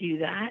not to do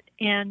that,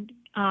 and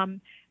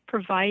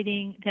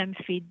providing them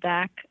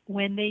feedback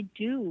when they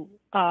do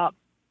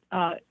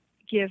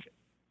give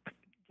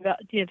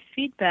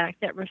feedback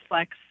that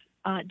reflects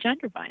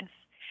gender bias.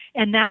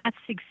 And that's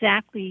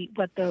exactly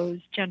what those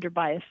gender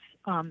bias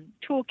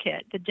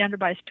the gender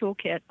bias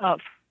toolkit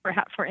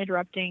for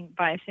interrupting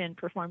bias in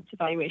performance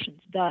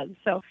evaluations does.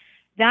 So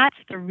that's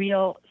the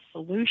real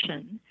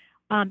solution.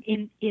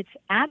 In its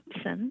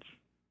absence.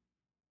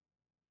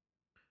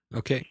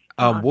 Okay.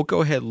 We'll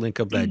go ahead and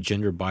link up that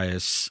gender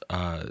bias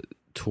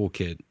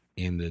toolkit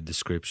in the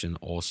description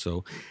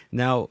also.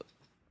 Now,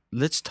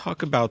 let's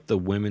talk about the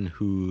women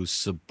who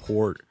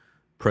support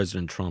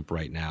President Trump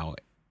right now.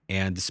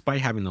 And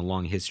despite having a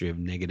long history of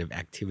negative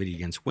activity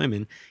against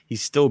women, he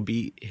still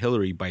beat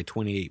Hillary by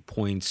 28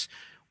 points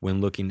when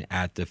looking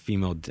at the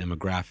female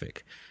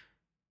demographic.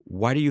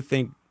 Why do you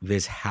think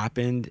this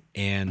happened?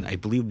 And I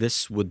believe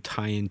this would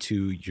tie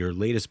into your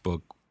latest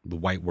book, The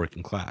White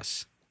Working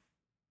Class.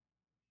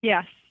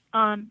 Yes.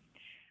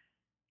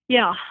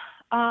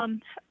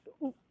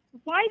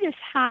 Why this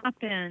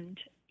happened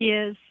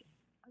is,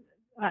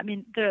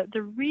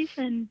 the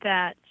reason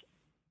that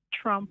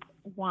Trump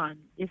won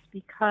is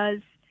because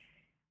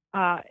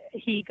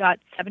he got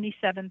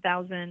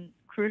 77,000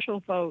 crucial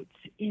votes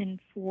in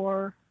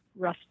 4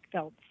 Rust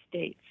Belt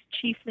states,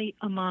 chiefly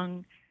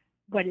among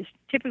what is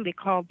typically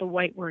called the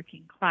white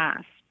working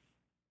class.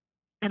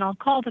 And I'll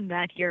call them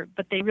that here,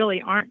 but they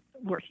really aren't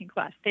working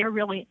class. They're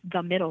really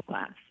the middle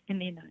class in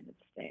the United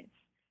States.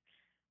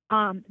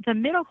 The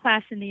middle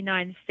class in the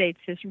United States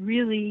has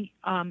really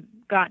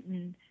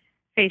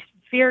faced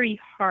very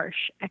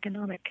harsh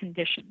economic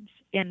conditions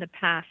in the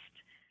past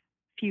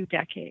few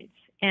decades.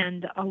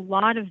 And a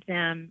lot of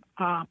them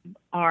have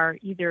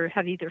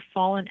either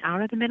fallen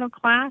out of the middle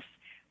class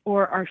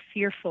or are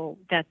fearful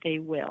that they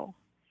will.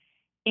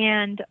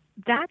 And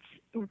that's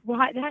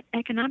why that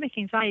economic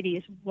anxiety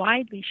is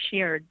widely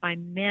shared by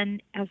men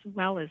as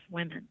well as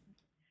women.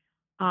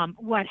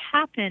 What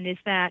happened is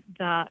that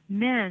the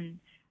men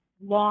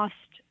lost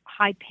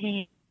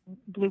high-paying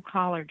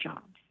blue-collar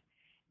jobs.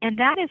 And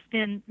that has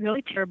been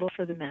really terrible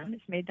for the men.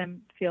 It's made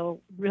them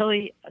feel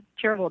really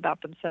terrible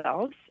about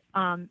themselves.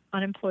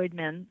 Unemployed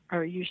men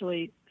are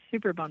usually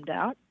super bummed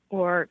out,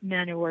 or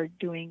men who are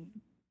doing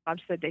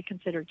jobs that they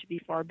consider to be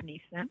far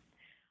beneath them.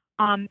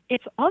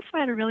 It's also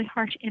had a really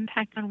harsh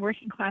impact on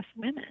working class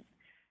women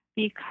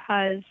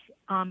because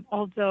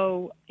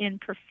although in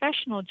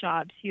professional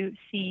jobs you've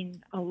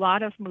seen a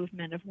lot of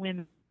movement of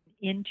women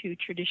into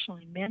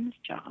traditionally men's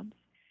jobs,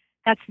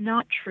 that's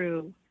not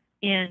true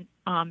in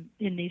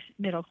these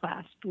middle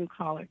class blue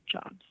collar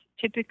jobs.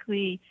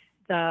 Typically,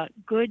 the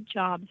good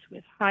jobs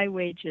with high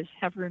wages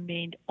have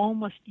remained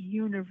almost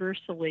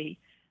universally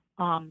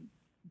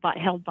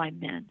held by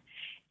men.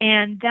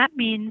 And that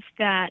means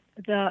that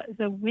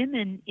the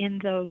women in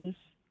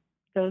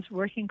those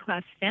working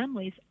class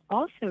families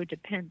also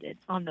depended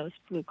on those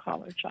blue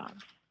collar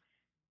jobs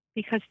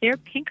because their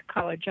pink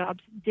collar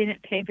jobs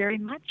didn't pay very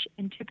much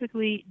and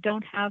typically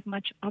don't have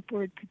much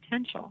upward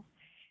potential.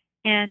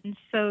 And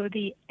so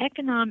the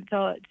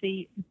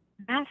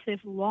massive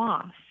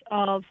loss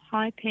of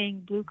high paying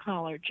blue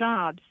collar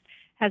jobs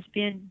has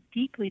been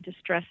deeply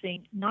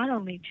distressing not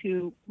only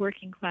to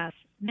working class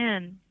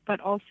men but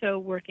also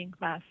working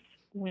class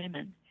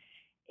women.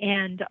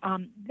 And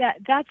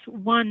that's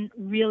one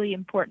really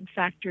important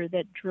factor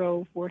that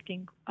drove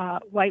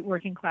white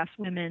working class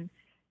women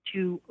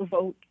to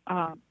vote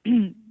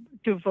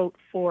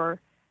for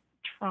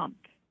Trump.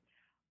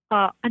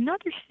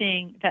 Another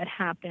thing that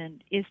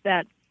happened is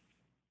that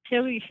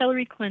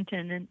Hillary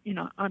Clinton, and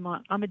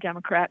I'm a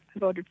Democrat. I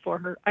voted for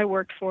her. I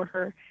worked for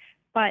her,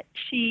 but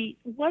she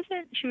was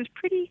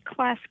pretty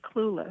class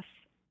clueless.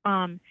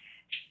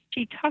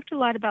 She talked a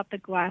lot about the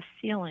glass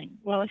ceiling.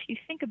 Well, if you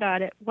think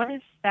about it, what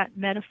does that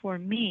metaphor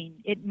mean?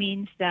 It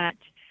means that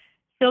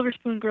silver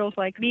spoon girls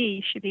like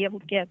me should be able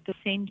to get the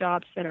same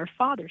jobs that our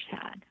fathers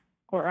had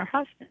or our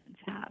husbands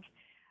have.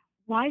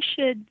 Why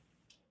should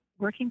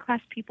working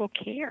class people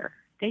care?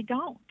 They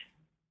don't.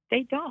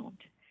 They don't.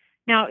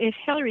 Now, if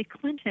Hillary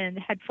Clinton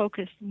had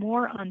focused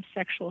more on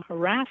sexual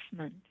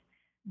harassment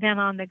than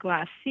on the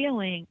glass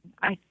ceiling,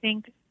 I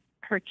think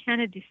her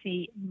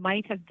candidacy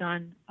might have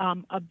done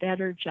a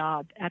better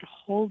job at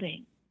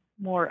holding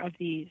more of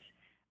these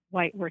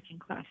white working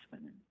class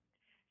women.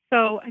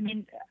 So, I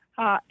mean,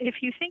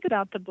 if you think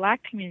about the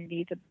black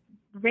community, the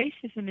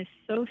racism is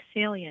so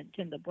salient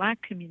in the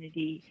black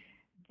community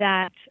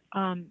that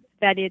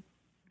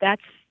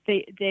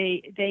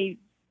they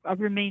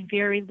remain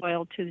very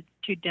loyal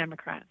to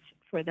Democrats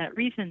for that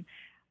reason.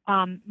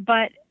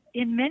 But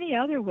in many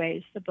other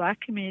ways, the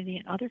black community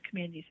and other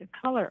communities of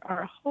color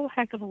are a whole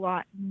heck of a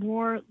lot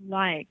more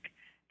like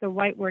the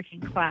white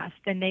working class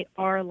than they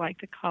are like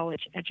the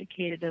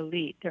college-educated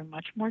elite. They're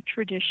much more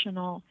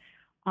traditional.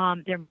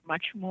 They're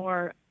much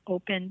more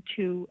open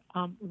to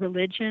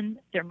religion.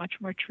 They're much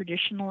more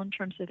traditional in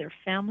terms of their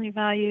family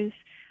values.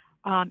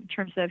 In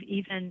terms of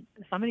even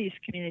some of these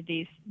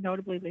communities,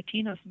 notably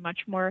Latinos, much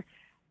more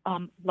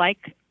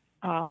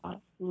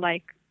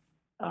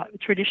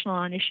traditional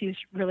on issues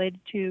related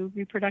to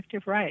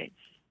reproductive rights.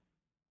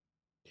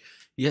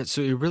 Yeah,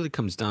 so it really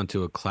comes down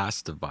to a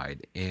class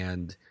divide.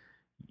 And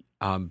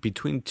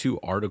between two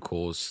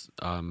articles,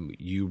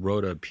 you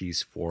wrote a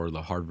piece for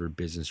the Harvard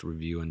Business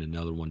Review and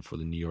another one for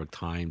the New York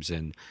Times.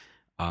 And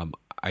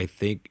I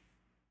think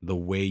the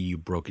way you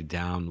broke it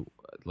down,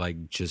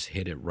 like, just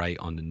hit it right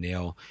on the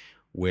nail,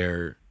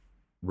 where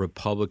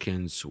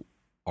Republicans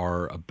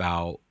are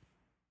about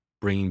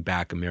bringing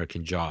back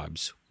American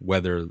jobs,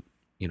 whether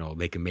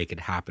they can make it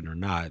happen or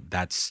not.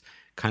 That's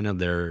kind of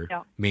their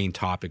main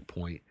topic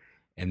point.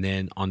 And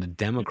then on the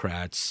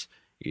Democrats,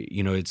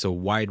 it's a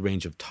wide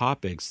range of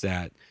topics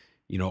that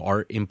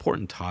are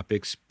important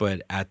topics,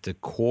 but at the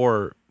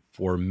core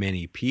for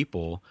many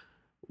people,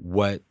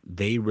 what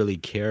they really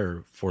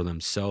care for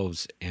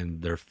themselves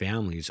and their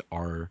families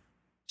are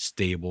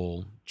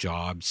stable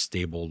jobs,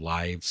 stable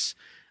lives,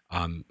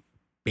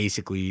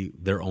 basically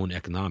their own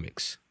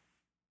economics.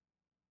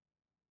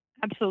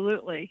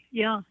 Absolutely.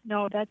 Yeah.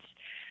 No, that's,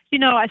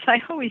 as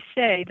I always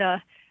say,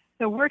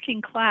 the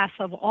working class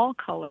of all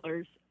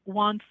colors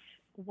wants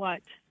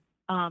what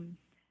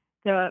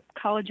the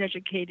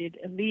college-educated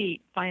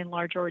elite, by and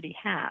large, already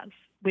has,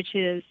 which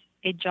is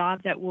a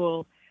job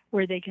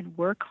where they can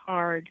work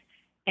hard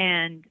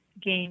and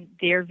gain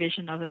their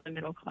vision of the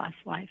middle-class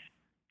life.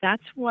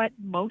 That's what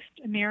most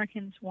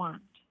Americans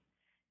want.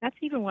 That's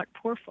even what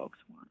poor folks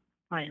want,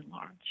 by and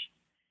large.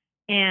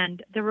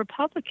 And the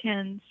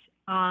Republicans,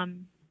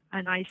 and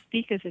I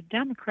speak as a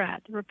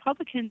Democrat, the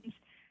Republicans,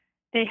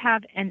 they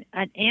have an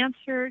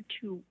answer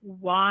to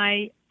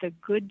why the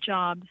good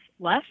jobs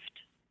left: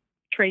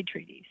 trade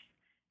treaties.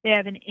 They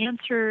have an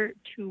answer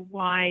to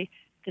why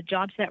the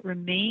jobs that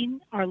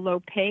remain are low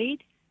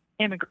paid: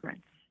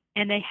 immigrants.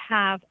 And they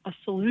have a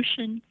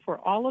solution for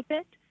all of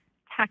it: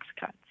 tax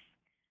cuts.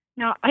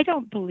 Now, I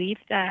don't believe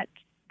that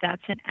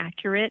that's an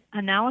accurate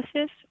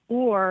analysis,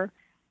 and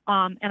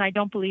I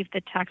don't believe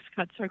that tax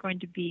cuts are going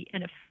to be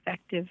an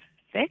effective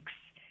fix.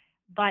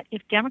 But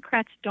if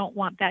Democrats don't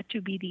want that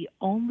to be the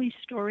only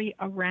story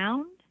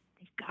around,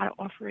 they've got to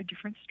offer a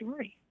different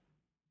story.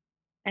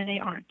 And they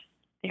aren't.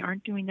 They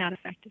aren't doing that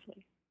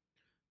effectively.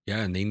 Yeah,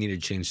 and they need to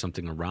change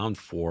something around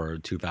for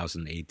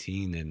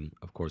 2018 and,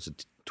 of course,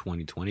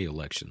 2020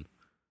 election.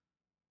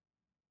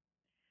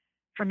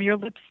 From your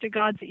lips to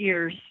God's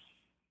ears.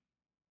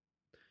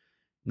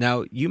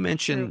 Now, you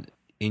mentioned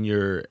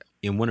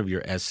in one of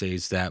your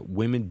essays that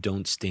women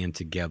don't stand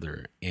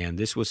together, and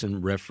this was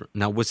in reference.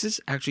 Now, was this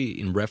actually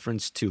in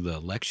reference to the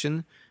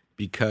election?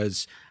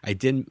 Because I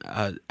did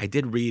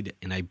read,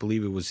 and I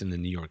believe it was in the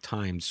New York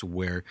Times,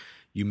 where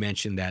you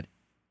mentioned that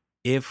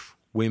if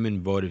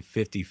women voted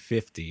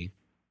 50-50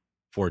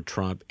 for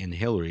Trump and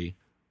Hillary,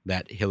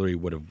 that Hillary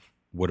would have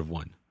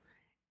won.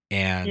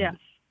 And Yes.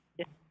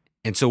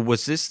 and so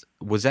was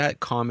that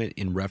comment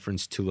in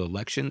reference to the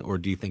election, or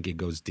do you think it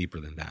goes deeper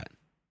than that?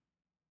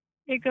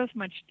 It goes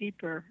much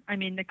deeper. I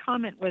mean, the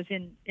comment was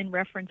in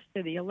reference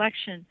to the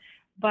election,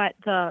 but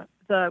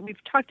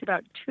we've talked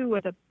about two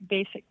of the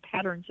basic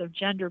patterns of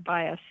gender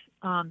bias.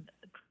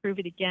 Prove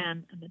it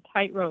again, and the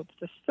tightrope.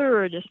 The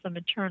third is the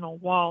maternal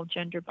wall,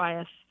 gender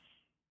bias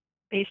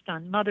based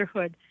on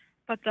motherhood.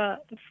 But the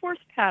fourth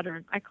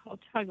pattern I call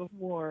tug of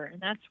war,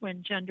 and that's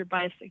when gender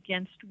bias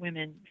against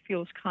women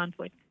fuels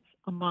conflict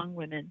among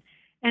women.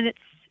 And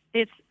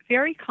it's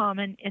very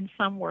common in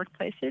some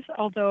workplaces,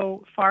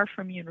 although far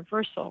from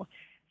universal.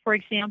 For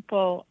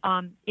example,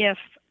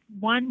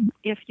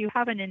 if you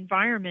have an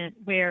environment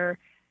where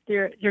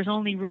there's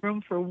only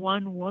room for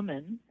one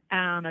woman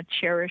on a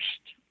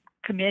cherished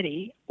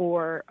committee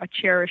or a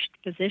cherished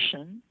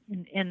position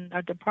in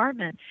a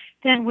department,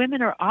 then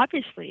women are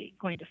obviously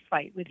going to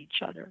fight with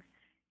each other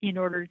in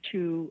order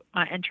to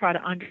and try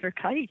to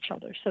undercut each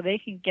other so they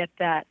can get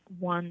that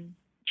one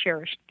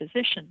cherished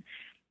position.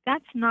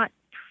 That's not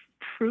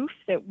proof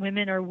that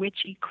women are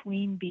witchy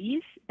queen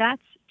bees.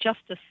 That's just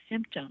a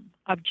symptom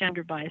of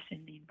gender bias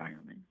in the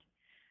environment.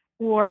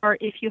 Or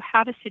if you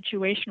have a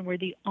situation where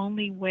the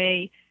only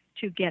way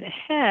to get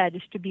ahead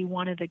is to be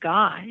one of the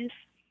guys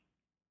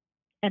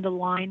and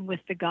align with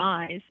the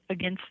guys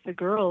against the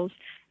girls,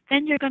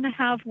 then you're going to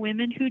have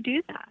women who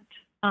do that.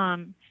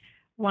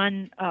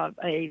 One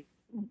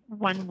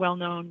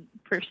well-known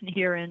person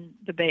here in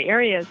the Bay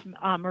Area is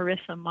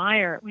Marissa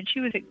Mayer. When she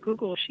was at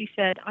Google, she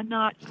said, "I'm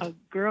not a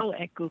girl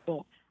at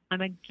Google,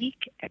 I'm a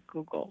geek at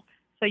Google."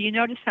 So you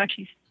notice how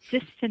she's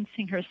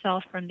distancing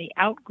herself from the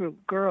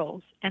out-group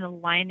girls and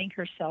aligning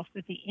herself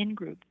with the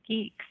in-group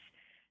geeks.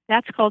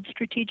 That's called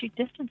strategic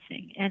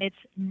distancing, and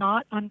it's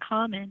not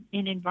uncommon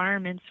in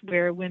environments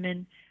where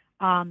women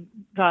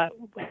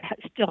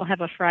still have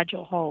a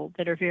fragile hold,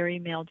 that are very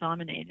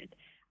male-dominated.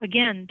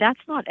 Again,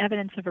 that's not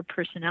evidence of a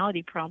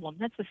personality problem.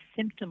 That's a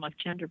symptom of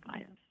gender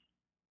bias.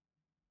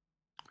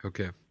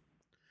 Okay.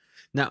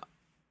 Now,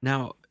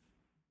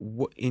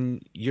 in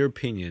your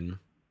opinion,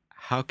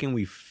 how can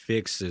we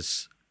fix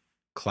this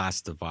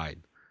class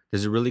divide?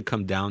 Does it really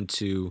come down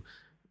to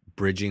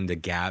bridging the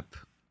gap,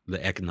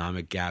 the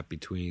economic gap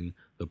between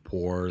the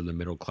poor, the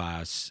middle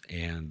class,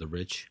 and the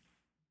rich?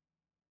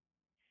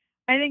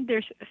 I think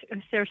there's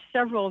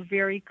several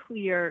very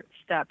clear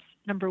steps.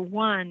 Number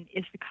one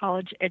is the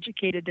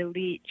college-educated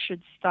elite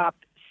should stop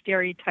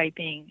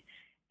stereotyping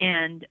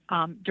and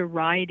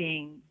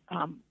deriding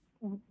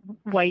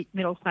white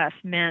middle-class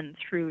men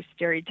through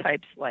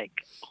stereotypes like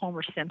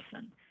Homer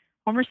Simpson.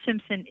 Homer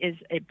Simpson is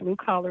a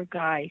blue-collar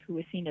guy who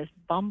is seen as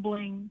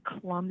bumbling,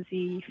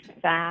 clumsy,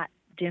 fat,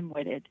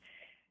 dim-witted.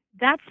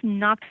 That's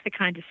not the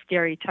kind of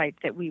stereotype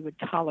that we would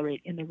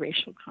tolerate in the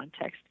racial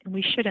context, and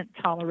we shouldn't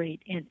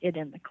tolerate it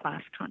in the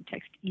class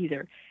context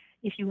either.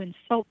 If you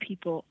insult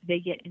people, they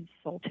get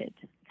insulted.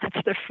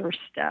 That's the first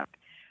step.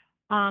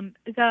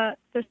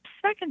 The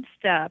second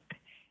step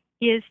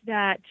is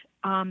that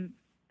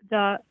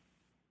the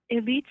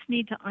elites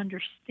need to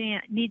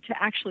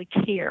actually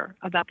care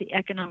about the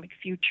economic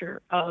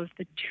future of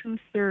the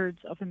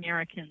 2/3 of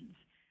Americans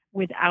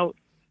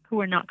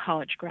who are not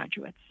college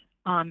graduates.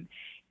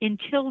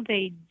 Until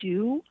they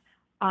do,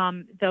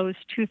 those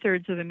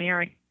 2/3 of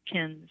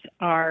Americans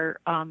are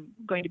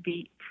going to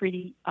be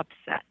pretty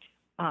upset.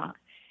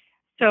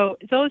 So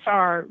those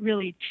are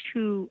really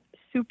two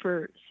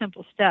super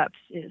simple steps: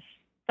 is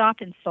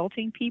stop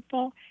insulting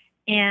people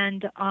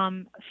and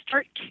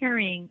start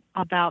caring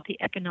about the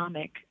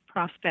economic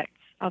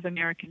prospects of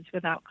Americans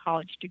without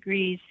college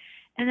degrees.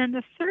 And then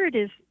the third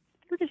is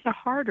a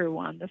harder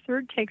one. The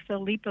third takes a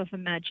leap of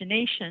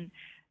imagination.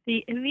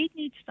 The elite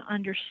needs to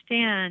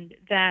understand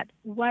that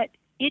what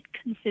it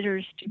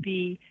considers to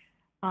be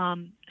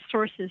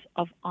sources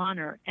of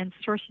honor and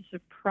sources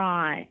of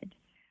pride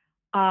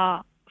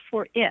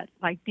for it,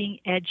 like being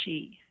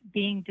edgy,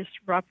 being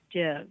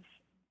disruptive,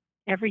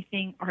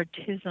 everything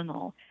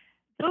artisanal,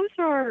 those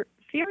are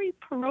very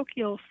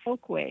parochial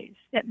folkways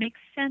that make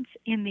sense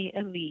in the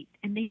elite,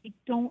 and they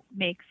don't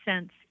make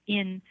sense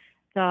in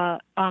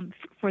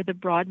for the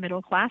broad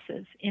middle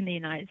classes in the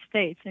United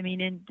States. I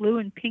mean, in blue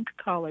and pink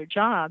collar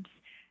jobs,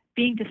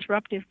 being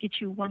disruptive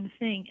gets you one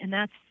thing, and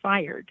that's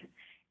fired.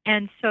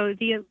 And so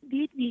the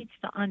elite needs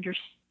to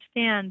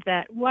understand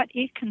that what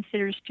it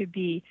considers to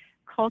be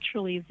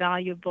culturally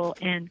valuable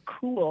and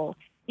cool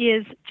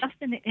is just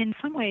in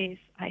some ways,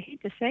 I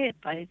hate to say it,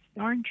 but it's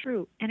darn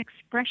true, an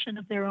expression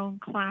of their own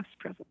class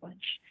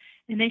privilege.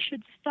 And they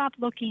should stop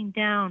looking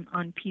down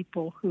on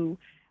people who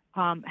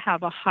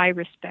have a high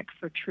respect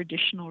for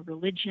traditional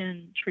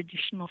religion,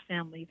 traditional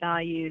family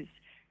values,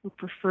 who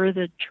prefer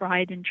the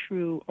tried and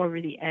true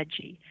over the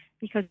edgy,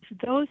 because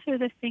those are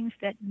the things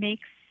that make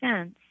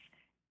sense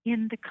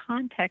in the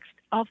context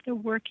of the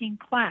working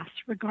class,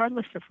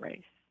 regardless of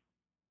race.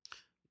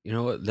 You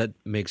know what? That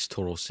makes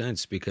total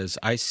sense because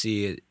I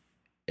see it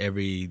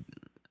every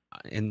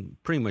and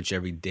pretty much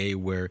every day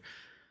where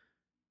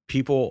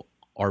people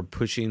are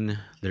pushing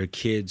their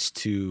kids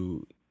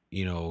to,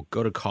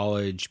 go to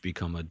college,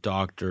 become a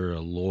doctor, a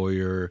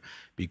lawyer,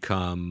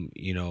 become,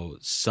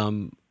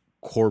 some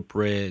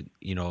corporate,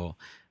 CEO,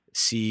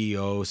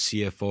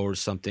 CFO or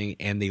something.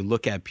 And they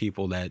look at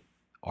people that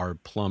are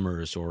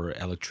plumbers or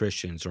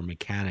electricians or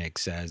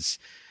mechanics as,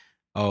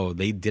 oh,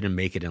 they didn't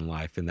make it in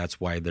life. And that's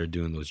why they're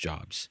doing those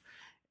jobs.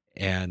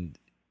 And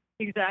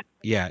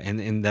Exactly. yeah,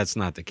 and that's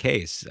not the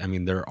case. I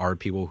mean, there are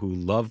people who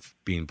love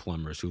being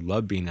plumbers, who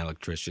love being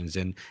electricians,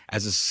 and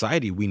as a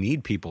society, we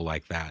need people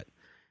like that,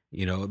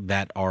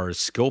 that are Yeah.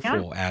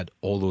 skillful at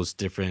all those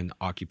different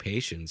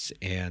occupations.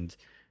 And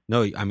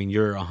no, I mean,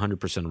 you're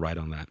 100% right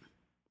on that.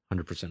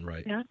 100%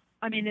 right. Yeah.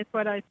 I mean, it's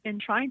what I've been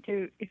trying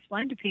to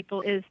explain to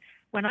people is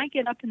when I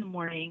get up in the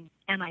morning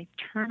and I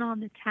turn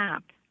on the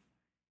tap,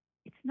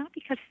 it's not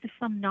because there's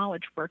some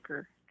knowledge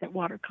worker that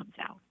water comes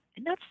out.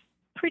 And that's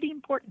pretty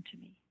important to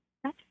me.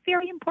 That's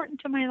very important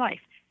to my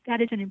life.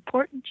 That is an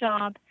important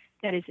job.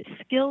 That is a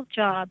skilled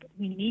job.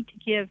 We need to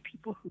give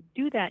people who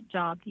do that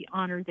job the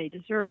honor they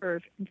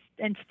deserve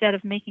instead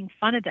of making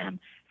fun of them.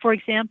 For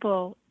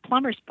example,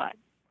 plumber's butt.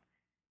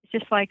 It's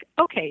just like,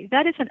 okay,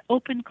 that is an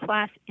open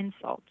class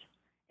insult.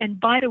 And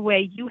by the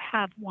way, you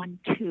have one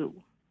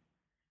too.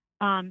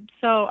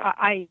 So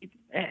I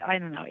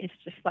don't know. It's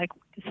just like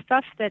the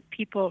stuff that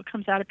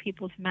comes out of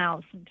people's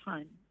mouths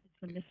sometimes.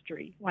 It's a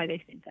mystery why they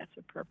think that's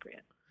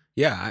appropriate.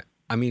 Yeah,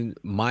 I mean,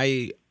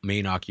 my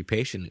main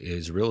occupation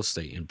is real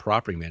estate and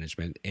property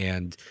management,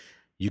 and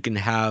you can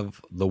have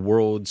the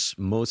world's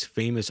most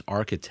famous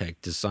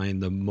architect design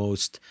the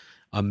most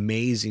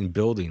amazing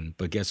building,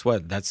 but guess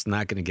what? That's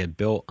not going to get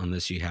built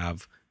unless you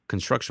have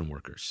construction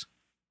workers.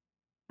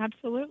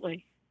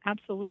 Absolutely.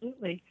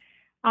 Absolutely.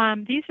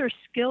 These are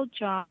skilled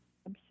jobs,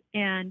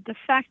 and the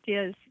fact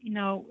is,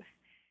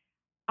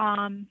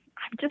 I'm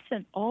just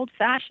an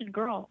old-fashioned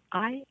girl.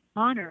 I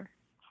honor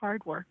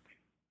hard work.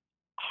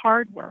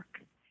 Hard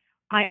work.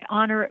 I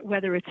honor it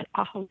whether it's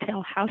a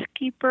hotel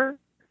housekeeper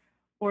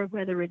or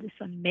whether it is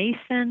a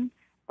mason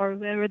or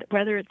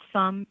whether it's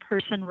some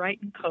person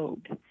writing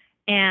code.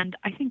 And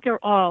I think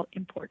they're all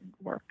important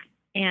work.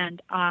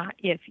 And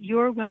if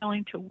you're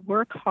willing to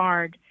work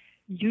hard,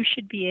 you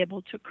should be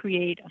able to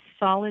create a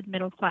solid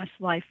middle-class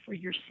life for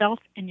yourself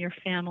and your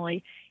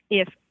family.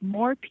 If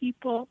more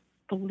people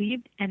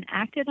believed and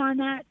acted on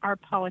that, our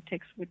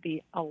politics would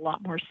be a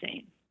lot more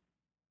sane.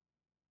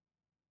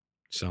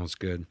 Sounds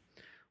good.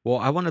 Well,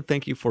 I want to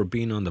thank you for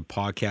being on the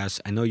podcast.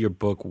 I know your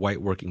book,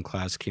 White Working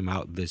Class, came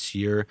out this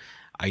year.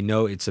 I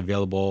know it's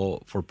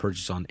available for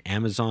purchase on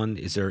Amazon.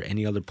 Is there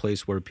any other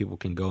place where people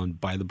can go and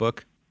buy the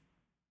book?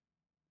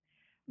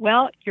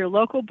 Well, your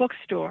local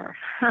bookstore.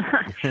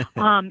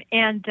 And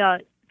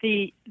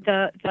the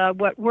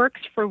What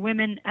Works for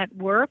Women at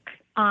Work,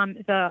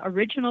 the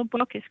original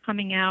book is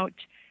coming out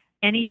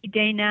any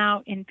day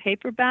now in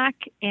paperback,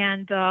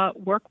 and the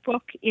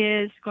workbook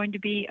is going to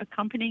be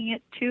accompanying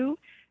it too.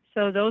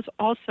 So those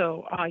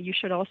also, you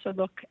should also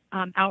look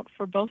out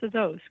for both of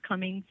those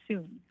coming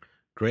soon.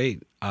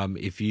 Great.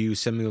 If you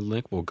send me a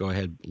link, we'll go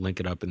ahead and link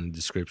it up in the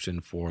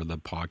description for the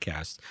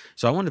podcast.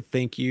 So I want to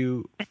thank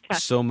you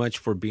so much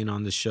for being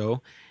on the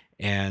show.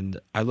 And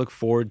I look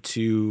forward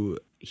to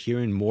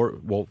hearing more.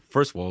 Well,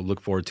 first of all, look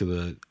forward to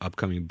the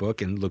upcoming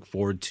book and look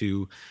forward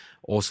to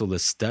also the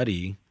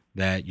study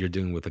that you're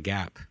doing with the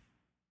Gap.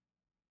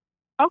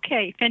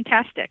 Okay,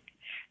 fantastic.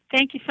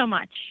 Thank you so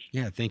much.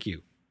 Yeah, thank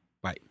you.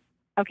 Bye.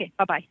 Okay,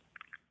 bye-bye.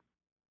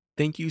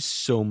 Thank you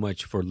so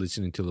much for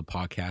listening to the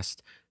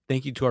podcast.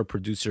 Thank you to our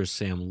producer,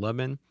 Sam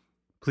Lemon.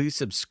 Please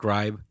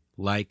subscribe,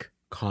 like,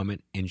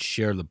 comment, and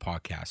share the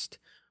podcast.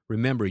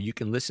 Remember, you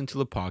can listen to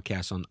the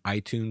podcast on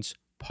iTunes,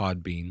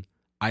 Podbean,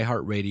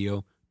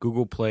 iHeartRadio,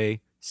 Google Play,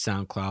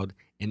 SoundCloud,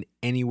 and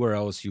anywhere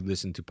else you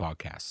listen to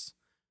podcasts.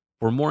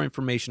 For more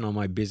information on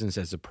my business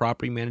as a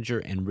property manager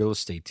and real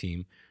estate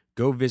team,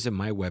 go visit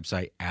my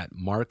website at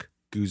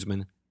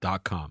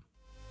markguzman.com.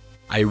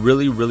 I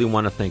really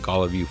want to thank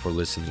all of you for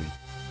listening.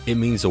 It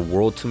means the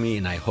world to me,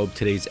 and I hope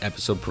today's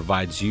episode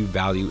provides you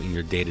value in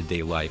your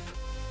day-to-day life.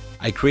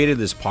 I created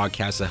this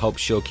podcast to help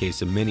showcase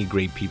the many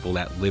great people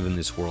that live in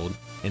this world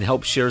and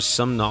help share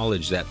some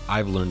knowledge that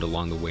I've learned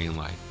along the way in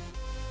life.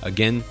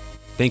 Again,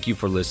 thank you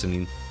for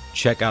listening.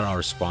 Check out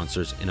our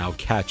sponsors, and I'll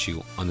catch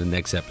you on the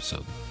next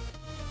episode.